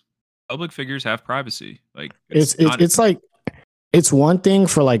 Facts. Public figures have privacy. Like it's like, it's one thing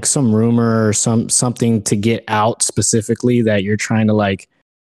for like some rumor or something to get out specifically that you're trying to like,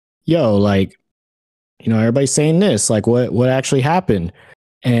 yo, like, you know, everybody's saying this, like what actually happened,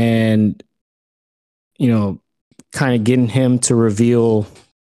 and you know, kind of getting him to reveal,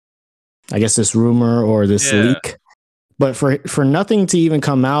 I guess, this rumor or this leak. But for nothing to even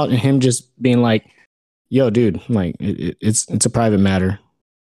come out and him just being like, yo, dude, like it's a private matter,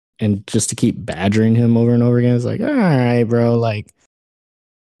 and just to keep badgering him over and over again, it's like, all right, bro, like,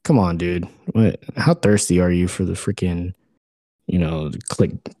 come on, dude. How thirsty are you for the freaking, you know,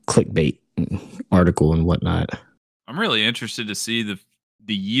 clickbait article and whatnot? I'm really interested to see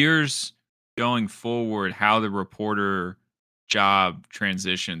the years going forward, how the reporter job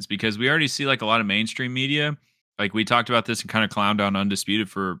transitions, because we already see like a lot of mainstream media. Like we talked about this and kind of clowned down Undisputed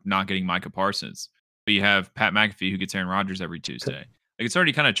for not getting Micah Parsons. But you have Pat McAfee who gets Aaron Rodgers every Tuesday. Like it's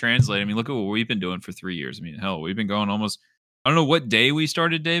already kind of translated. I mean, look at what we've been doing for 3 years. I mean, hell, we've been going almost, I don't know what day we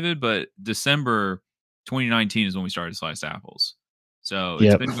started, David, but December 2019 is when we started Sliced Apples. So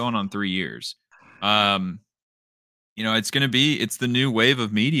it's been going on 3 years. You know, it's the new wave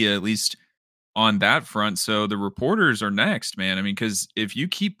of media, at least on that front. So the reporters are next, man. I mean, because if you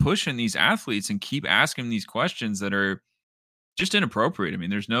keep pushing these athletes and keep asking these questions that are just inappropriate, I mean,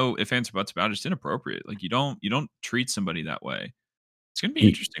 there's no ifs, ands, or buts about it. It's inappropriate. Like you don't treat somebody that way. It's gonna be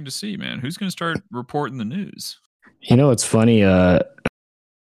interesting to see, man. Who's gonna start reporting the news? You know, it's funny. I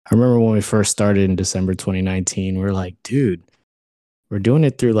remember when we first started in December 2019. We're like, dude, we're doing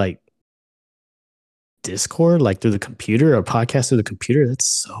it through like Discord, like through the computer, a podcast through the computer. That's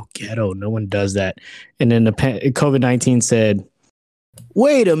so ghetto. No one does that. And then the COVID-19 said,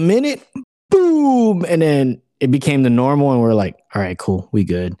 wait a minute, boom, and then it became the normal, and we're like, all right, cool, we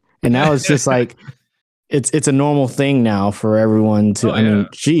good. And now it's just like it's a normal thing now for everyone to. Oh, I mean, yeah.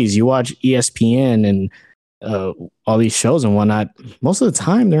 geez, you watch ESPN and all these shows and whatnot. Most of the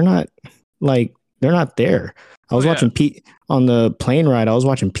time, they're not there. I was Oh, yeah. watching on the plane ride. I was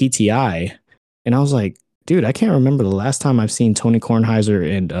watching PTI, and I was like, dude, I can't remember the last time I've seen Tony Kornheiser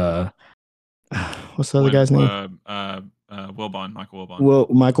and what's the other guy's name? Wilbon, Michael Wilbon. Well,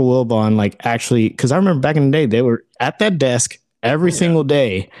 Michael Wilbon, like actually, because I remember back in the day, they were at that desk every single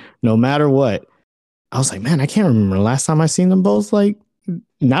day, no matter what. I was like, man, I can't remember the last time I seen them both, like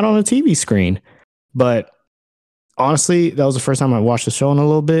not on a TV screen. But honestly, that was the first time I watched the show in a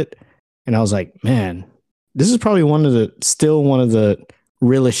little bit, and I was like, man, this is probably one of the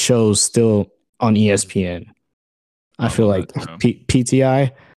realest shows still on ESPN. I feel like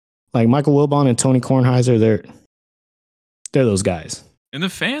PTI, like Michael Wilbon and Tony Kornheiser, they're those guys. And the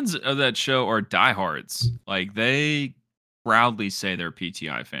fans of that show are diehards. Like they proudly say they're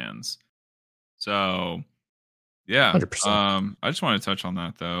PTI fans. So yeah. 100%. I just want to touch on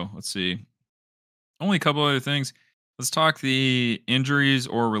that though. Let's see. Only a couple other things. Let's talk the injuries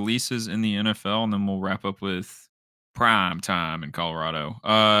or releases in the NFL, and then we'll wrap up with prime time in Colorado.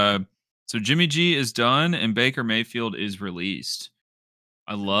 So Jimmy G is done and Baker Mayfield is released.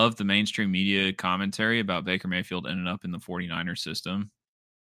 I love the mainstream media commentary about Baker Mayfield ending up in the 49ers system.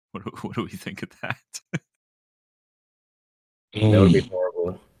 What do we think of that? That would be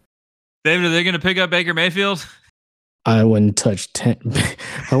horrible. David, are they going to pick up Baker Mayfield? I wouldn't touch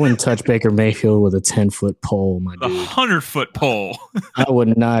Baker Mayfield with a 10-foot pole, my dude. 100-foot pole. I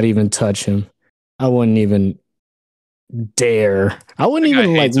would not even touch him. I wouldn't even dare. I wouldn't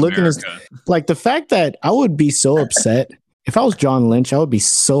even like look in his, like the fact that I would be so upset if I was John Lynch. I would be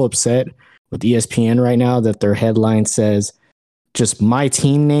so upset with ESPN right now that their headline says just my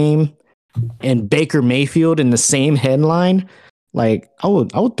team name and Baker Mayfield in the same headline. Like I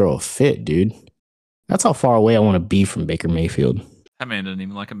would throw a fit, dude. That's how far away I want to be from Baker Mayfield. That man doesn't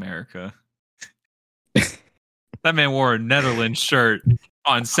even like America. That man wore a Netherlands shirt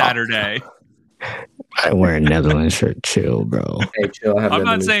on Saturday. I wear a Netherlands shirt. Chill, bro. Hey, chill. I'm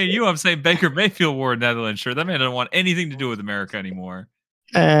not saying you. I'm saying Baker Mayfield wore a Netherlands shirt. That man doesn't want anything to do with America anymore.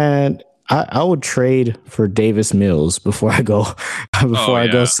 And I would trade for Davis Mills before I go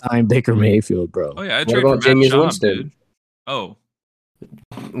sign Baker Mayfield, bro. Oh yeah, I What trade about for Matt Jameis Schaub, Winston? dude. Oh,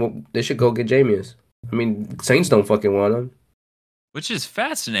 Well, they should go get Jameis. I mean, Saints don't fucking want him. which is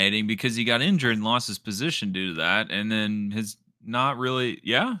fascinating because he got injured and lost his position due to that, and then his not really.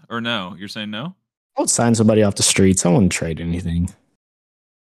 Yeah or no? You're saying no? I would sign somebody off the streets. I wouldn't trade anything.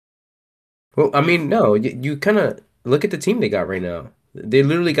 Well, I mean, no. You kind of look at the team they got right now. They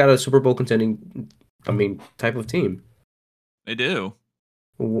literally got a Super Bowl contending, type of team. They do.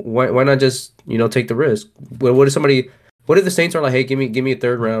 Why not just take the risk? What if the Saints are like, hey, give me a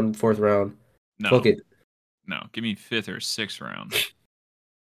third round, fourth round? No, Fuck it. no. Give me 5th or 6th round.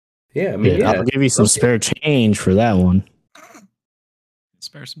 Yeah, I mean, yeah. I'll give you some spare change for that one.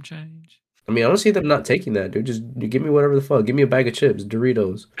 Spare some change. I mean, I don't see them not taking that, dude. Just you give me whatever the fuck. Give me a bag of chips,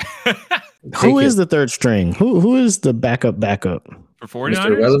 Doritos. Who is the third string? Who is the backup? For 49ers?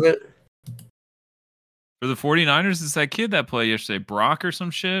 Mr. Relevant? For the 49ers, it's that kid that played yesterday, Brock or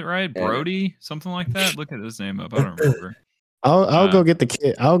some shit, right? Yeah. Brody, something like that. Look at his name up. I don't remember. I'll go get the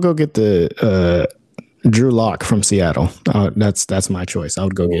kid. I'll go get the Drew Lock from Seattle. That's my choice. I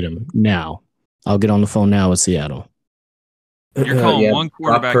would go get him now. I'll get on the phone now with Seattle. You're calling Yeah, one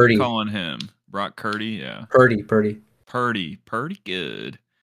quarterback, Brock Purdy. you're calling him. Brock Purdy, yeah. Purdy. Purdy, good.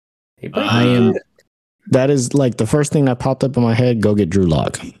 He played I good. am. That is like the first thing that popped up in my head. Go get Drew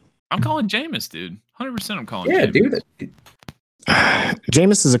Lock. I'm calling Jameis, dude. 100% I'm calling Yeah, Jameis. dude.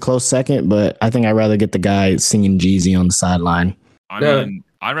 Jameis is a close second, but I think I'd rather get the guy singing Jeezy on the sideline. I No, mean,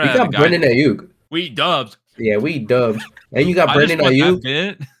 I'd You rather got the Brendan guy. Ayuk. We dubbed. Yeah, we dubbed. And you got I Brendan just want Ayuk.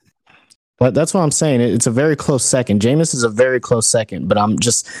 that bit. But that's what I'm saying. It's a very close second. Jameis is a very close second, but I'm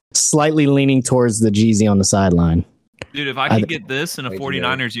just slightly leaning towards the Jeezy on the sideline. Dude, if I could get this in a Way to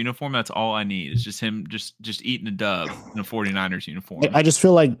 49ers uniform, that's all I need. It's just him just eating a dub in a 49ers uniform. I just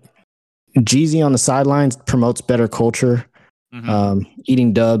feel like Jeezy on the sidelines promotes better culture. Mhm.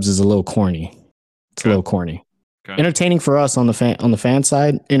 Eating dubs is a little corny. It's a little corny. Okay. Entertaining for us on the fan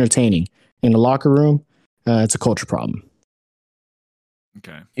side, entertaining. In the locker room, it's a culture problem.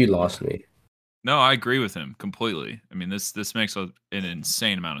 Okay. You lost me. No, I agree with him completely. I mean, this makes an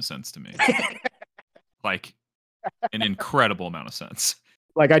insane amount of sense to me. Like an incredible amount of sense.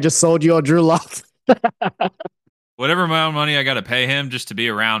 Like I just sold you on Drew Lock. Whatever amount of money I got to pay him just to be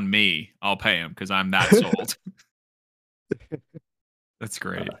around me, I'll pay him because I'm that sold. That's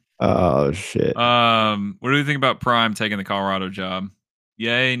great. Oh shit. What do you think about Prime taking the Colorado job?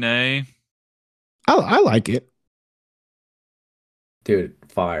 Yay, nay? I like it. Dude,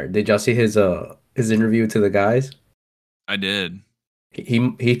 fire. Did y'all see his interview to the guys? I did.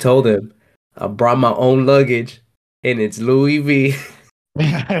 He told him, I brought my own luggage and it's Louis V.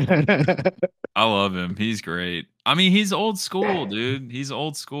 I love him. He's great. I mean, he's old school, dude. He's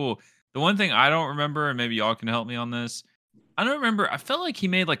old school. The one thing I don't remember, and maybe y'all can help me on this, I don't remember. I felt like he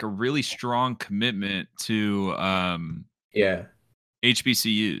made like a really strong commitment to Yeah.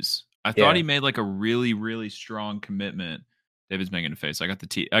 HBCUs. I Yeah. thought he made like a really, really strong commitment. David's making a face. I got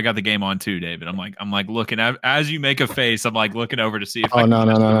the game on too, David. I'm like looking at as you make a face. I'm like looking over to see if. Oh no.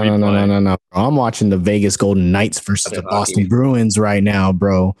 I'm watching the Vegas Golden Knights versus the Boston Bruins right now,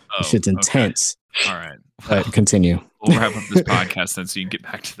 bro. This shit's intense. Okay. All right. But continue. We'll wrap up this podcast then, so you can get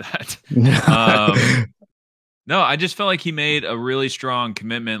back to that. No, I just felt like he made a really strong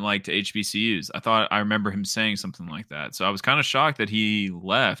commitment, like to HBCUs. I remember him saying something like that. So I was kind of shocked that he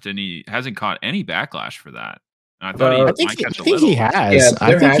left, and he hasn't caught any backlash for that. And I thought I think he has. Yeah,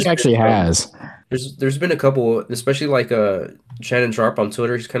 I think he actually has. There's been a couple, especially like Shannon Sharp on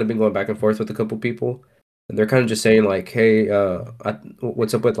Twitter. He's kind of been going back and forth with a couple people, and they're kind of just saying like, "Hey,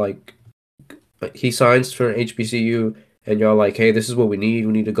 what's up with like he signs for an HBCU, and y'all like, hey, this is what we need.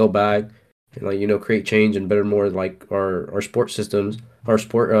 We need to go back and like create change and better more like our sports systems, our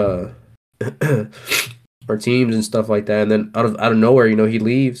sport our teams and stuff like that." And then out of nowhere, he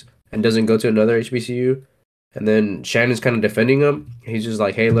leaves and doesn't go to another HBCU. And then Shannon's kind of defending him. He's just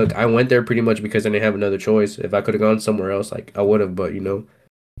like, hey, look, I went there pretty much because I didn't have another choice. If I could have gone somewhere else, like I would have. But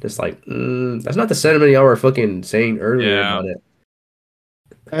just like that's not the sentiment y'all were fucking saying earlier about it.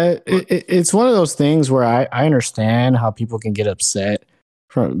 It's one of those things where I understand how people can get upset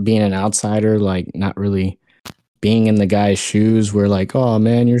from being an outsider, like not really being in the guy's shoes. Where like, oh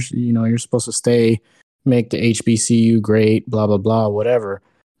man, you're supposed to stay, make the HBCU great, blah blah blah, whatever.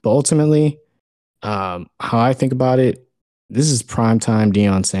 But ultimately, how I think about it, this is primetime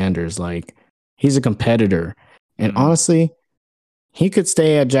Deion Sanders. Like he's a competitor, and honestly, he could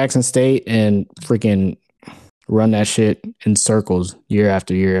stay at Jackson State and freaking run that shit in circles year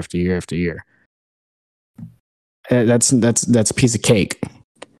after year after year after year. That's a piece of cake.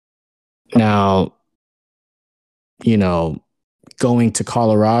 Now, going to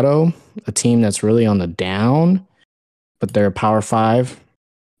Colorado, a team that's really on the down, but they're a Power 5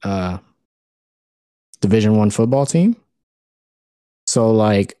 Division I football team. So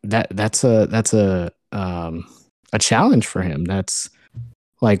like that's a challenge for him. That's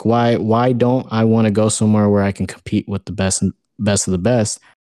like why don't I want to go somewhere where I can compete with the best of the best?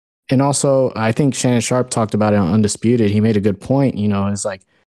 And also, I think Shannon Sharp talked about it on Undisputed. He made a good point. It's like,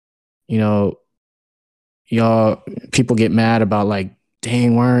 y'all people get mad about like,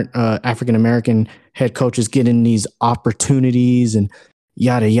 dang, why aren't African American head coaches getting these opportunities and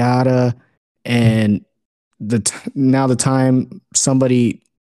yada yada? And now the time somebody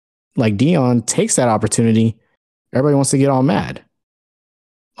like Deion takes that opportunity, everybody wants to get all mad.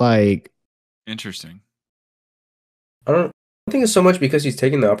 Like, interesting. I don't think it's so much because he's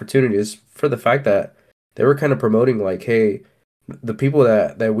taking the opportunity. It's for the fact that they were kind of promoting like, hey, the people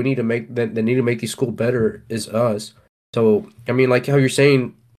that we need to make that need to make these schools better is us. So I mean, like how you're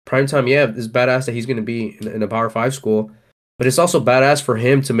saying, primetime, yeah, it's badass that he's going to be in a Power 5 school, but it's also badass for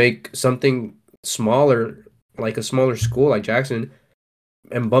him to make something smaller, like a smaller school like Jackson,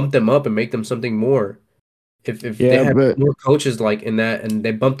 and bump them up and make them something more. If they have more coaches like in that and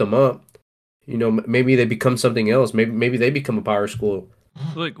they bump them up, maybe they become something else. Maybe they become a power school.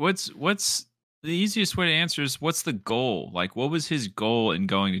 Look, what's the easiest way to answer is what's the goal? Like, what was his goal in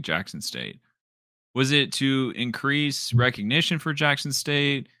going to Jackson State? Was it to increase recognition for Jackson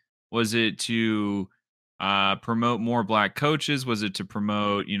State? Was it to promote more black coaches? Was it to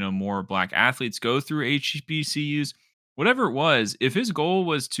promote, more black athletes go through HBCUs? Whatever it was, if his goal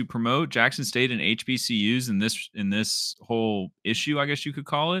was to promote Jackson State and HBCUs in this whole issue, I guess you could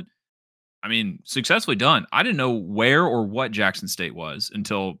call it, I mean, successfully done. I didn't know where or what Jackson State was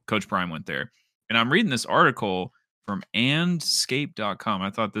until Coach Prime went there. And I'm reading this article from andscape.com. I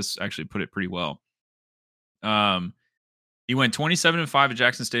thought this actually put it pretty well. He went 27-5 at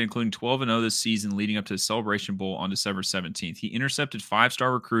Jackson State, including 12-0 this season, leading up to the Celebration Bowl on December 17th. He intercepted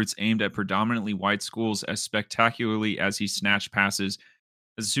 5-star recruits aimed at predominantly white schools as spectacularly as he snatched passes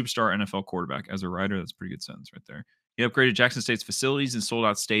as a superstar NFL quarterback. As a writer, that's a pretty good sentence right there. He upgraded Jackson State's facilities and sold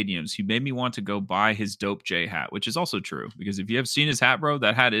out stadiums. He made me want to go buy his dope J hat, which is also true because if you have seen his hat, bro,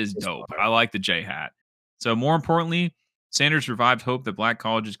 that hat is dope. I like the J hat. So more importantly, Sanders revived hope that black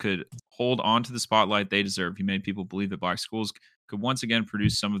colleges could hold on to the spotlight they deserve. He made people believe that black schools could once again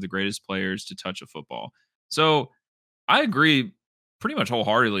produce some of the greatest players to touch a football. So I agree pretty much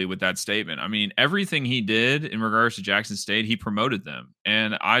wholeheartedly with that statement. I mean, everything he did in regards to Jackson State, he promoted them.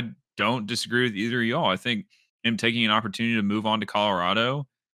 And I don't disagree with either of y'all. I think him taking an opportunity to move on to Colorado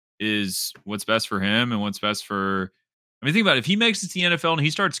is what's best for him and what's best for. I mean, think about it. If he makes it to the NFL and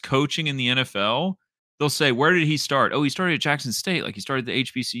he starts coaching in the NFL, they'll say, where did he start? Oh, he started at Jackson State. Like, he started at the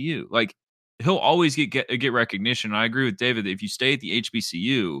HBCU. Like, he'll always get recognition. And I agree with David that if you stay at the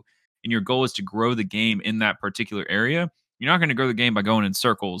HBCU and your goal is to grow the game in that particular area, you're not going to grow the game by going in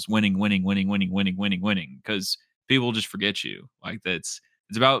circles, winning, because people will just forget you. Like, it's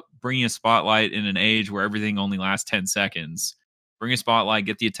about bringing a spotlight in an age where everything only lasts 10 seconds. Bring a spotlight,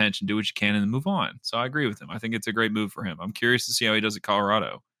 get the attention, do what you can, and then move on. So I agree with him. I think it's a great move for him. I'm curious to see how he does at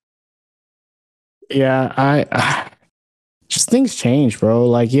Colorado. Yeah, I just things change, bro.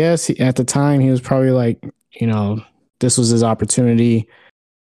 Like, yes, at the time he was probably like, this was his opportunity,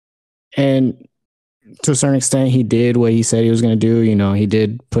 and to a certain extent, he did what he said he was going to do. He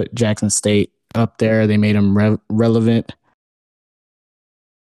did put Jackson State up there. They made him relevant,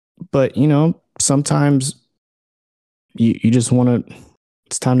 but sometimes you just want to.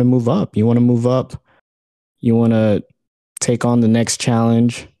 It's time to move up. You want to move up. You want to take on the next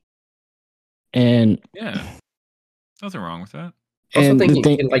challenge. And yeah, nothing wrong with that. I also think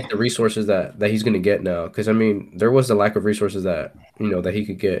he like the resources that he's going to get now. Because, I mean, there was the lack of resources that, that he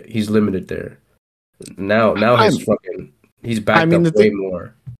could get. He's limited there. Now he's backed up way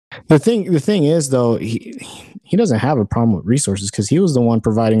more. The thing is, though, he doesn't have a problem with resources because he was the one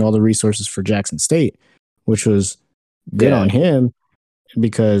providing all the resources for Jackson State, which was good on him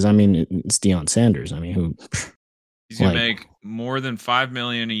because, I mean, it's Deion Sanders. I mean, who... He's gonna make more than $5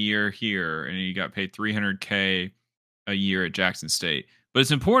 million a year here, and he got paid $300K a year at Jackson State. But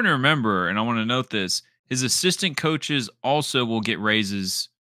it's important to remember, and I want to note this: his assistant coaches also will get raises,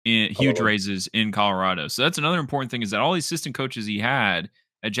 huge raises in Colorado. So that's another important thing: is that all the assistant coaches he had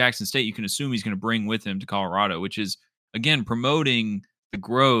at Jackson State, you can assume he's going to bring with him to Colorado, which is again promoting the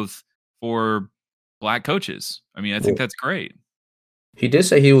growth for black coaches. I mean, I think that's great. He did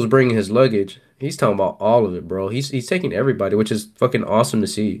say he was bringing his luggage. He's talking about all of it, bro. He's taking everybody, which is fucking awesome to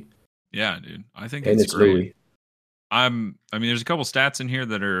see. Yeah, dude. I think it's great. Louis. I mean, there's a couple stats in here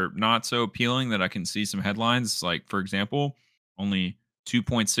that are not so appealing that I can see some headlines. Like, for example, only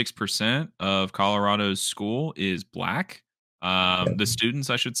 2.6% of Colorado's school is black. The students,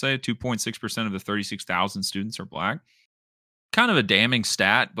 I should say, 2.6% of the 36,000 students are black. Kind of a damning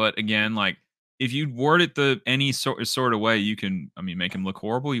stat, but again, like, if you word it any sort of way, you can, I mean, make him look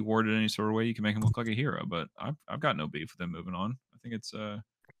horrible. You word it any sort of way, you can make him look like a hero. But I've got no beef with him moving on. I think it's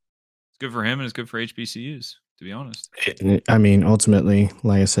good for him and it's good for HBCUs, to be honest. I mean, ultimately,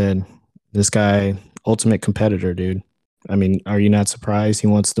 like I said, this guy, ultimate competitor, dude. I mean, are you not surprised? He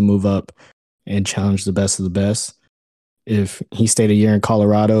wants to move up and challenge the best of the best. If he stayed a year in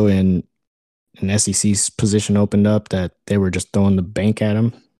Colorado and an SEC's position opened up that they were just throwing the bank at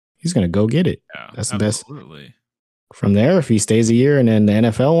him, he's going to go get it. Yeah, that's the absolutely. best. From there, if he stays a year and then the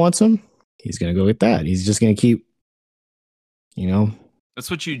NFL wants him, he's going to go get that. He's just going to keep,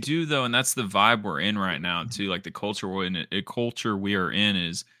 That's what you do, though, and that's the vibe we're in right now, too. Like, the culture we are in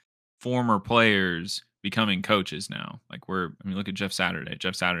is former players becoming coaches now. Like, look at Jeff Saturday.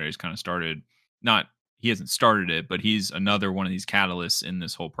 Jeff Saturday's kind of started, he hasn't started it, but he's another one of these catalysts in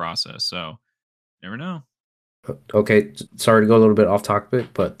this whole process. So, never know. Okay, sorry to go a little bit off topic,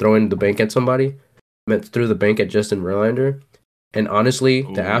 but throwing the bank at somebody meant threw the bank at Justin Verlander. And honestly,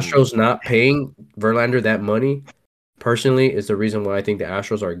 the Astros not paying Verlander that money, personally, is the reason why I think the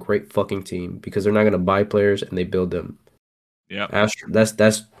Astros are a great fucking team because they're not going to buy players and they build them. Yeah,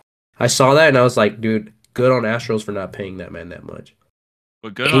 that's. I saw that and I was like, dude, good on Astros for not paying that man that much.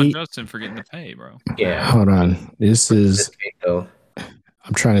 But good on Justin for getting the pay, bro. Yeah. Hold on, this is.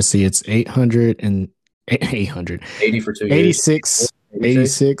 I'm trying to see. It's 800 and 800. 80 for 2 years.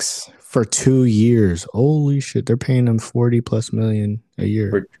 86 for 2 years. Holy shit, they're paying him 40 plus million a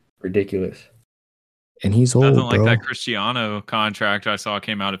year. Ridiculous. And he's old, Nothing like bro. that Cristiano contract I saw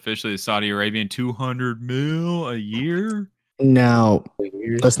came out officially. The Saudi Arabian $200 million a year. Now,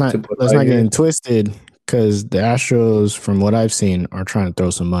 let's not get it twisted because the Astros, from what I've seen, are trying to throw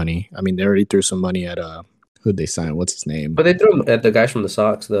some money. I mean, they already threw some money at who'd they sign? What's his name? But they threw him at the guys from the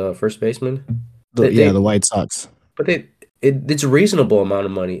Sox, the first baseman. The White Sox. But it's a reasonable amount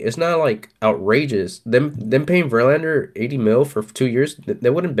of money. It's not like outrageous. Them paying Verlander $80 million for 2 years,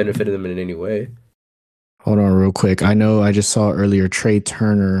 that wouldn't benefit them in any way. Hold on real quick. I know I just saw earlier Trey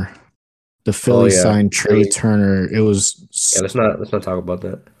Turner The Phillies yeah. signed Trey Phillies. Turner. It was Yeah, let's not talk about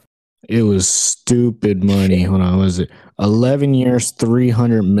that. it was stupid money. Hold on, what was it 11 years,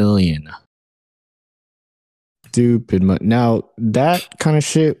 $300 million? Stupid money. Now that kind of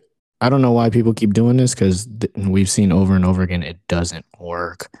shit, I don't know why people keep doing this because we've seen over and over again it doesn't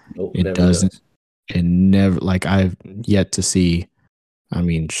work. Nope, It never doesn't. does. It never. Like I've yet to see. I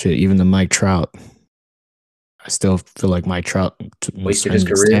mean, shit. Even the Mike Trout. I still feel like Mike Trout Wasted his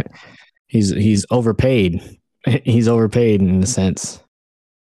career. He's overpaid. He's overpaid in a sense.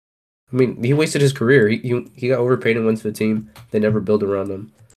 I mean, he wasted his career. He got overpaid and went to the team. They never built around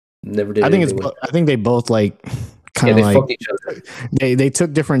him. Never did. I think anything with I think they both like Yeah, kind they of like fucked each other. they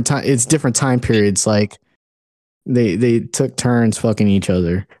took different time. It's different time periods. Like they took turns fucking each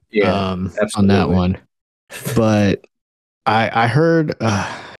other. Yeah, on that absolutely. one. But I heard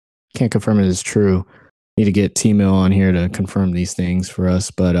can't confirm it is true. Need to get T-Mill on here to confirm these things for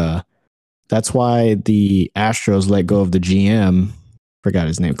us. But that's why the Astros let go of the GM. Forgot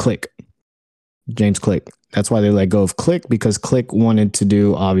his name. Click. James Click. That's why they let go of Click because Click wanted to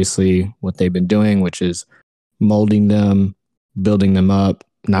do obviously what they've been doing, which is molding them, building them up,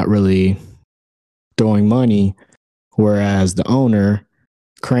 not really throwing money. Whereas the owner,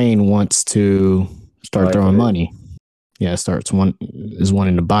 Crane, wants to start Buy throwing players. money. Yeah, is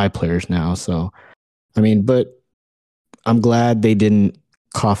wanting to buy players now. So, I mean, but I'm glad they didn't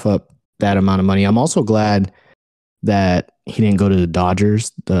cough up that amount of money. I'm also glad that he didn't go to the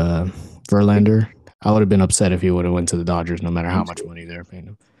Dodgers, the Verlander. I would have been upset if he would have went to the Dodgers, no matter how much money they're paying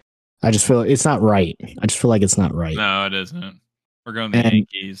him. I just feel it's not right. I just feel like it's not right. No, it isn't. We're going to the And-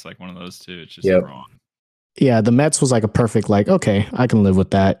 Yankees, like one of those two. It's just Yep. wrong. Yeah, the Mets was like a perfect, like, okay, I can live with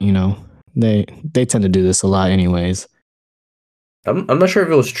that. You know, they tend to do this a lot, anyways. I'm not sure if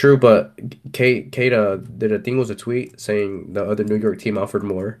it was true, but Kate did I think it was a tweet saying the other New York team offered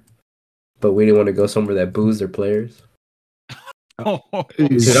more, but we didn't want to go somewhere that boos their players. Is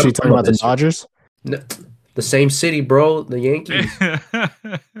Dude, she I'm talking about the this. Dodgers? No, the same city, bro. The Yankees.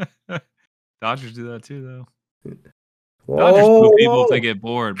 Dodgers do that too, though. Whoa, Dodgers boo people if whoa. they get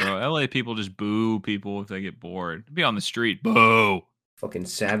bored, bro. LA people just boo people if they get bored. Be on the street, boo. Fucking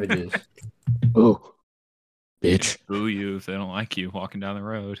savages. Oh, bitch. Boo you if they don't like you walking down the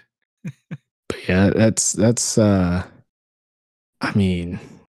road. But yeah, that's. I mean,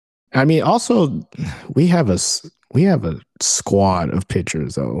 also we have a squad of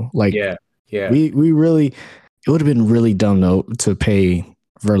pitchers though. Like, Yeah. we really, it would have been really dumb though to pay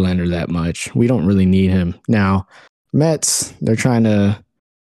Verlander that much. We don't really need him now. Mets, they're trying to,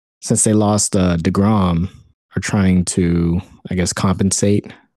 since they lost DeGrom, are trying to, I guess,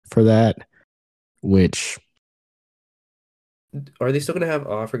 compensate for that. Which Are they still gonna have?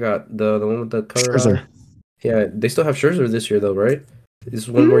 Oh, I forgot the one with the color. Scherzer. Yeah, they still have Scherzer this year though, right? Is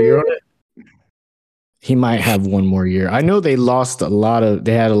one more year on it? He might have one more year. I know they lost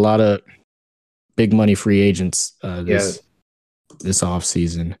they had a lot of big money free agents this off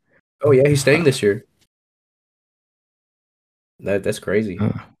season. Oh yeah, he's staying this year. That's crazy.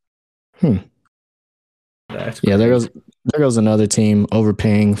 That's Yeah, crazy. there goes another team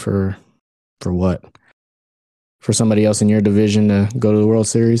overpaying for what? For somebody else in your division to go to the World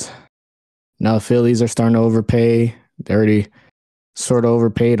Series. Now the Phillies are starting to overpay. They already sort of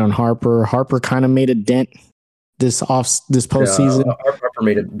overpaid on Harper. Harper kind of made a dent this postseason. Harper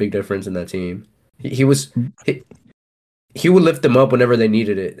made a big difference in that team. He would lift them up whenever they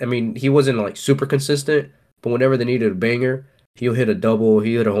needed it. I mean, he wasn't like super consistent, but whenever they needed a banger, he'll hit a double,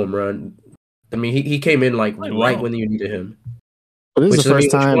 he hit a home run. I mean, he came in like Played right well. when you needed him. But this is Which the I mean,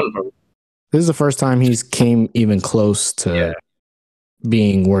 first which time. one, bro? This is the first time he's came even close to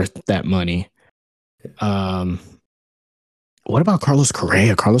being worth that money. What about Carlos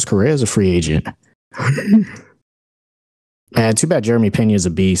Correa? Carlos Correa is a free agent. Man, too bad Jeremy Pena is a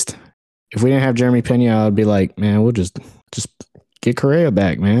beast. If we didn't have Jeremy Pena, I would be like, man, we'll just get Correa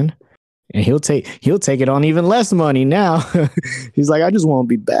back, man. And he'll take it on even less money now. He's like, I just want to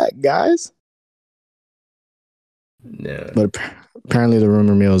be back, guys. Yeah. But apparently the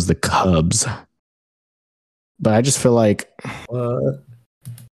rumor mill is the Cubs. But I just feel like I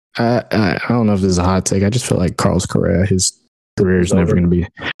don't know if this is a hot take. I just feel like Carlos Correa, his career is never going to be.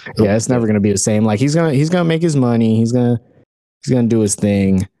 Yeah, it's never going to be the same. Like he's gonna make his money. He's gonna do his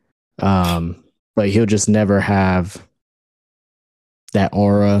thing. But he'll just never have that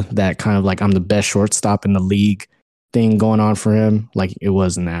aura, that kind of like I'm the best shortstop in the league thing going on for him, like it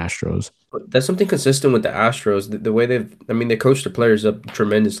was in the Astros. But that's something consistent with the Astros. The way they coach their players up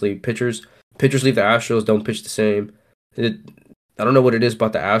tremendously. Pitchers leave the Astros, don't pitch the same. I don't know what it is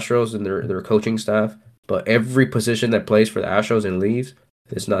about the Astros and their coaching staff, but every position that plays for the Astros and leaves,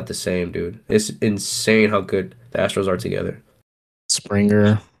 It's not the same, dude. It's insane how good the Astros are together.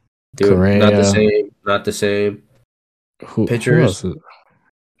 Springer, Dude, Correa. not the same. Not the same. Who Pitchers. else?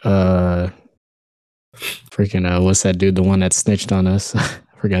 Freaking what's that dude? The one that snitched on us. I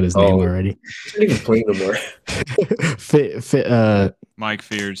forgot his name already. He's not even playing no more. Mike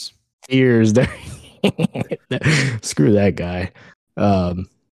Fears. Fears there. Screw that guy.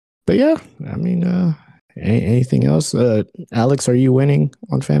 But yeah, I mean, anything else? Alex, are you winning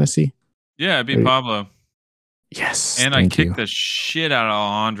on fantasy? Yeah, I beat Pablo. Yes. And I kicked the shit out of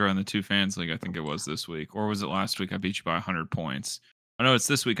Alejandro in the 2 fans league. I think it was this week. Or was it last week? I beat you by 100 points. I know it's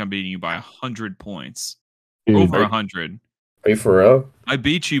this week I'm beating you by 100 points. Dude, over 100. Are you for real? I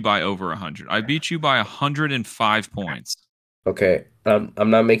beat you by over 100. I beat you by 105 points. Okay. I'm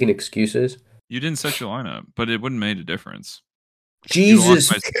not making excuses. You didn't set your lineup, but it wouldn't have made a difference. Jesus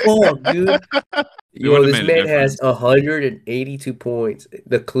fuck, dude. Yo, this man has 182 points.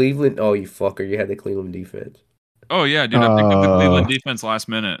 The Cleveland, oh, you fucker. You had the Cleveland defense. Oh, yeah, dude. I picked up the Cleveland defense last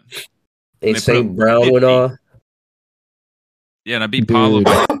minute. And St. Brown went off. Yeah, and I beat Pablo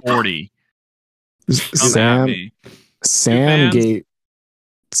by 40. Sam gave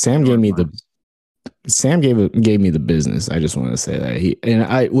me the business. I just want to say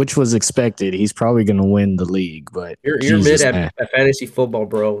that which was expected. He's probably going to win the league, but you're mid at fantasy football,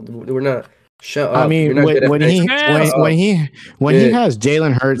 bro. We're not. Shut up. I mean, when he has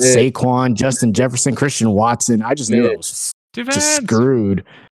Jalen Hurts, Saquon, Justin Jefferson, Christian Watson, I just knew it was just screwed.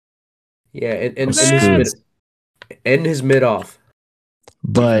 Yeah, and his mid off.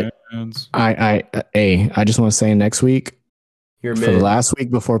 But I just want to say next week, for the last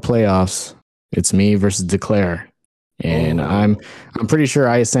week before playoffs, it's me versus Declare. And I'm pretty sure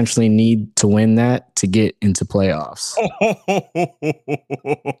I essentially need to win that to get into playoffs.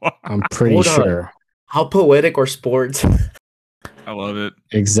 I'm pretty sure. How poetic are sports? I love it.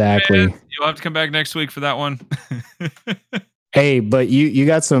 Exactly. Man, you'll have to come back next week for that one. Hey, but you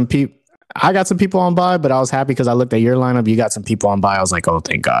got some people. I got some people on bye, but I was happy because I looked at your lineup. You got some people on bye. I was like, oh,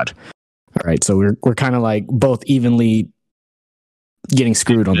 thank God. All right, so we're kind of like both evenly getting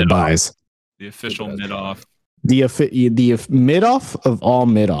screwed on the buys. The official mid-off. The mid-off of all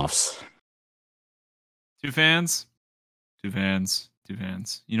mid-offs. 2 fans. You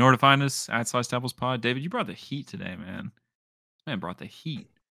know where to find us at Sliced Apples Pod. David, you brought the heat today, man. This man brought the heat.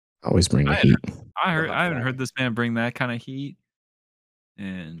 Always bring the heat. I haven't heard this man bring that kind of heat.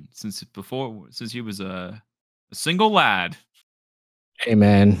 And since he was a single lad. Hey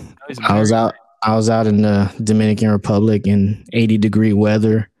man, I was out in the Dominican Republic in 80-degree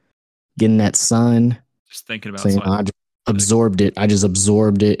weather, getting that sun. Just thinking about it. I just absorbed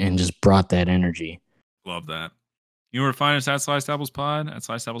it and just brought that energy. Love that. You know where to find us at Sliced Apples Pod, at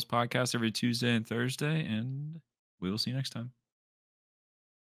Sliced Apples Podcast every Tuesday and Thursday, and we will see you next time.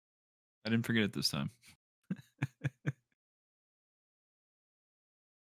 I didn't forget it this time.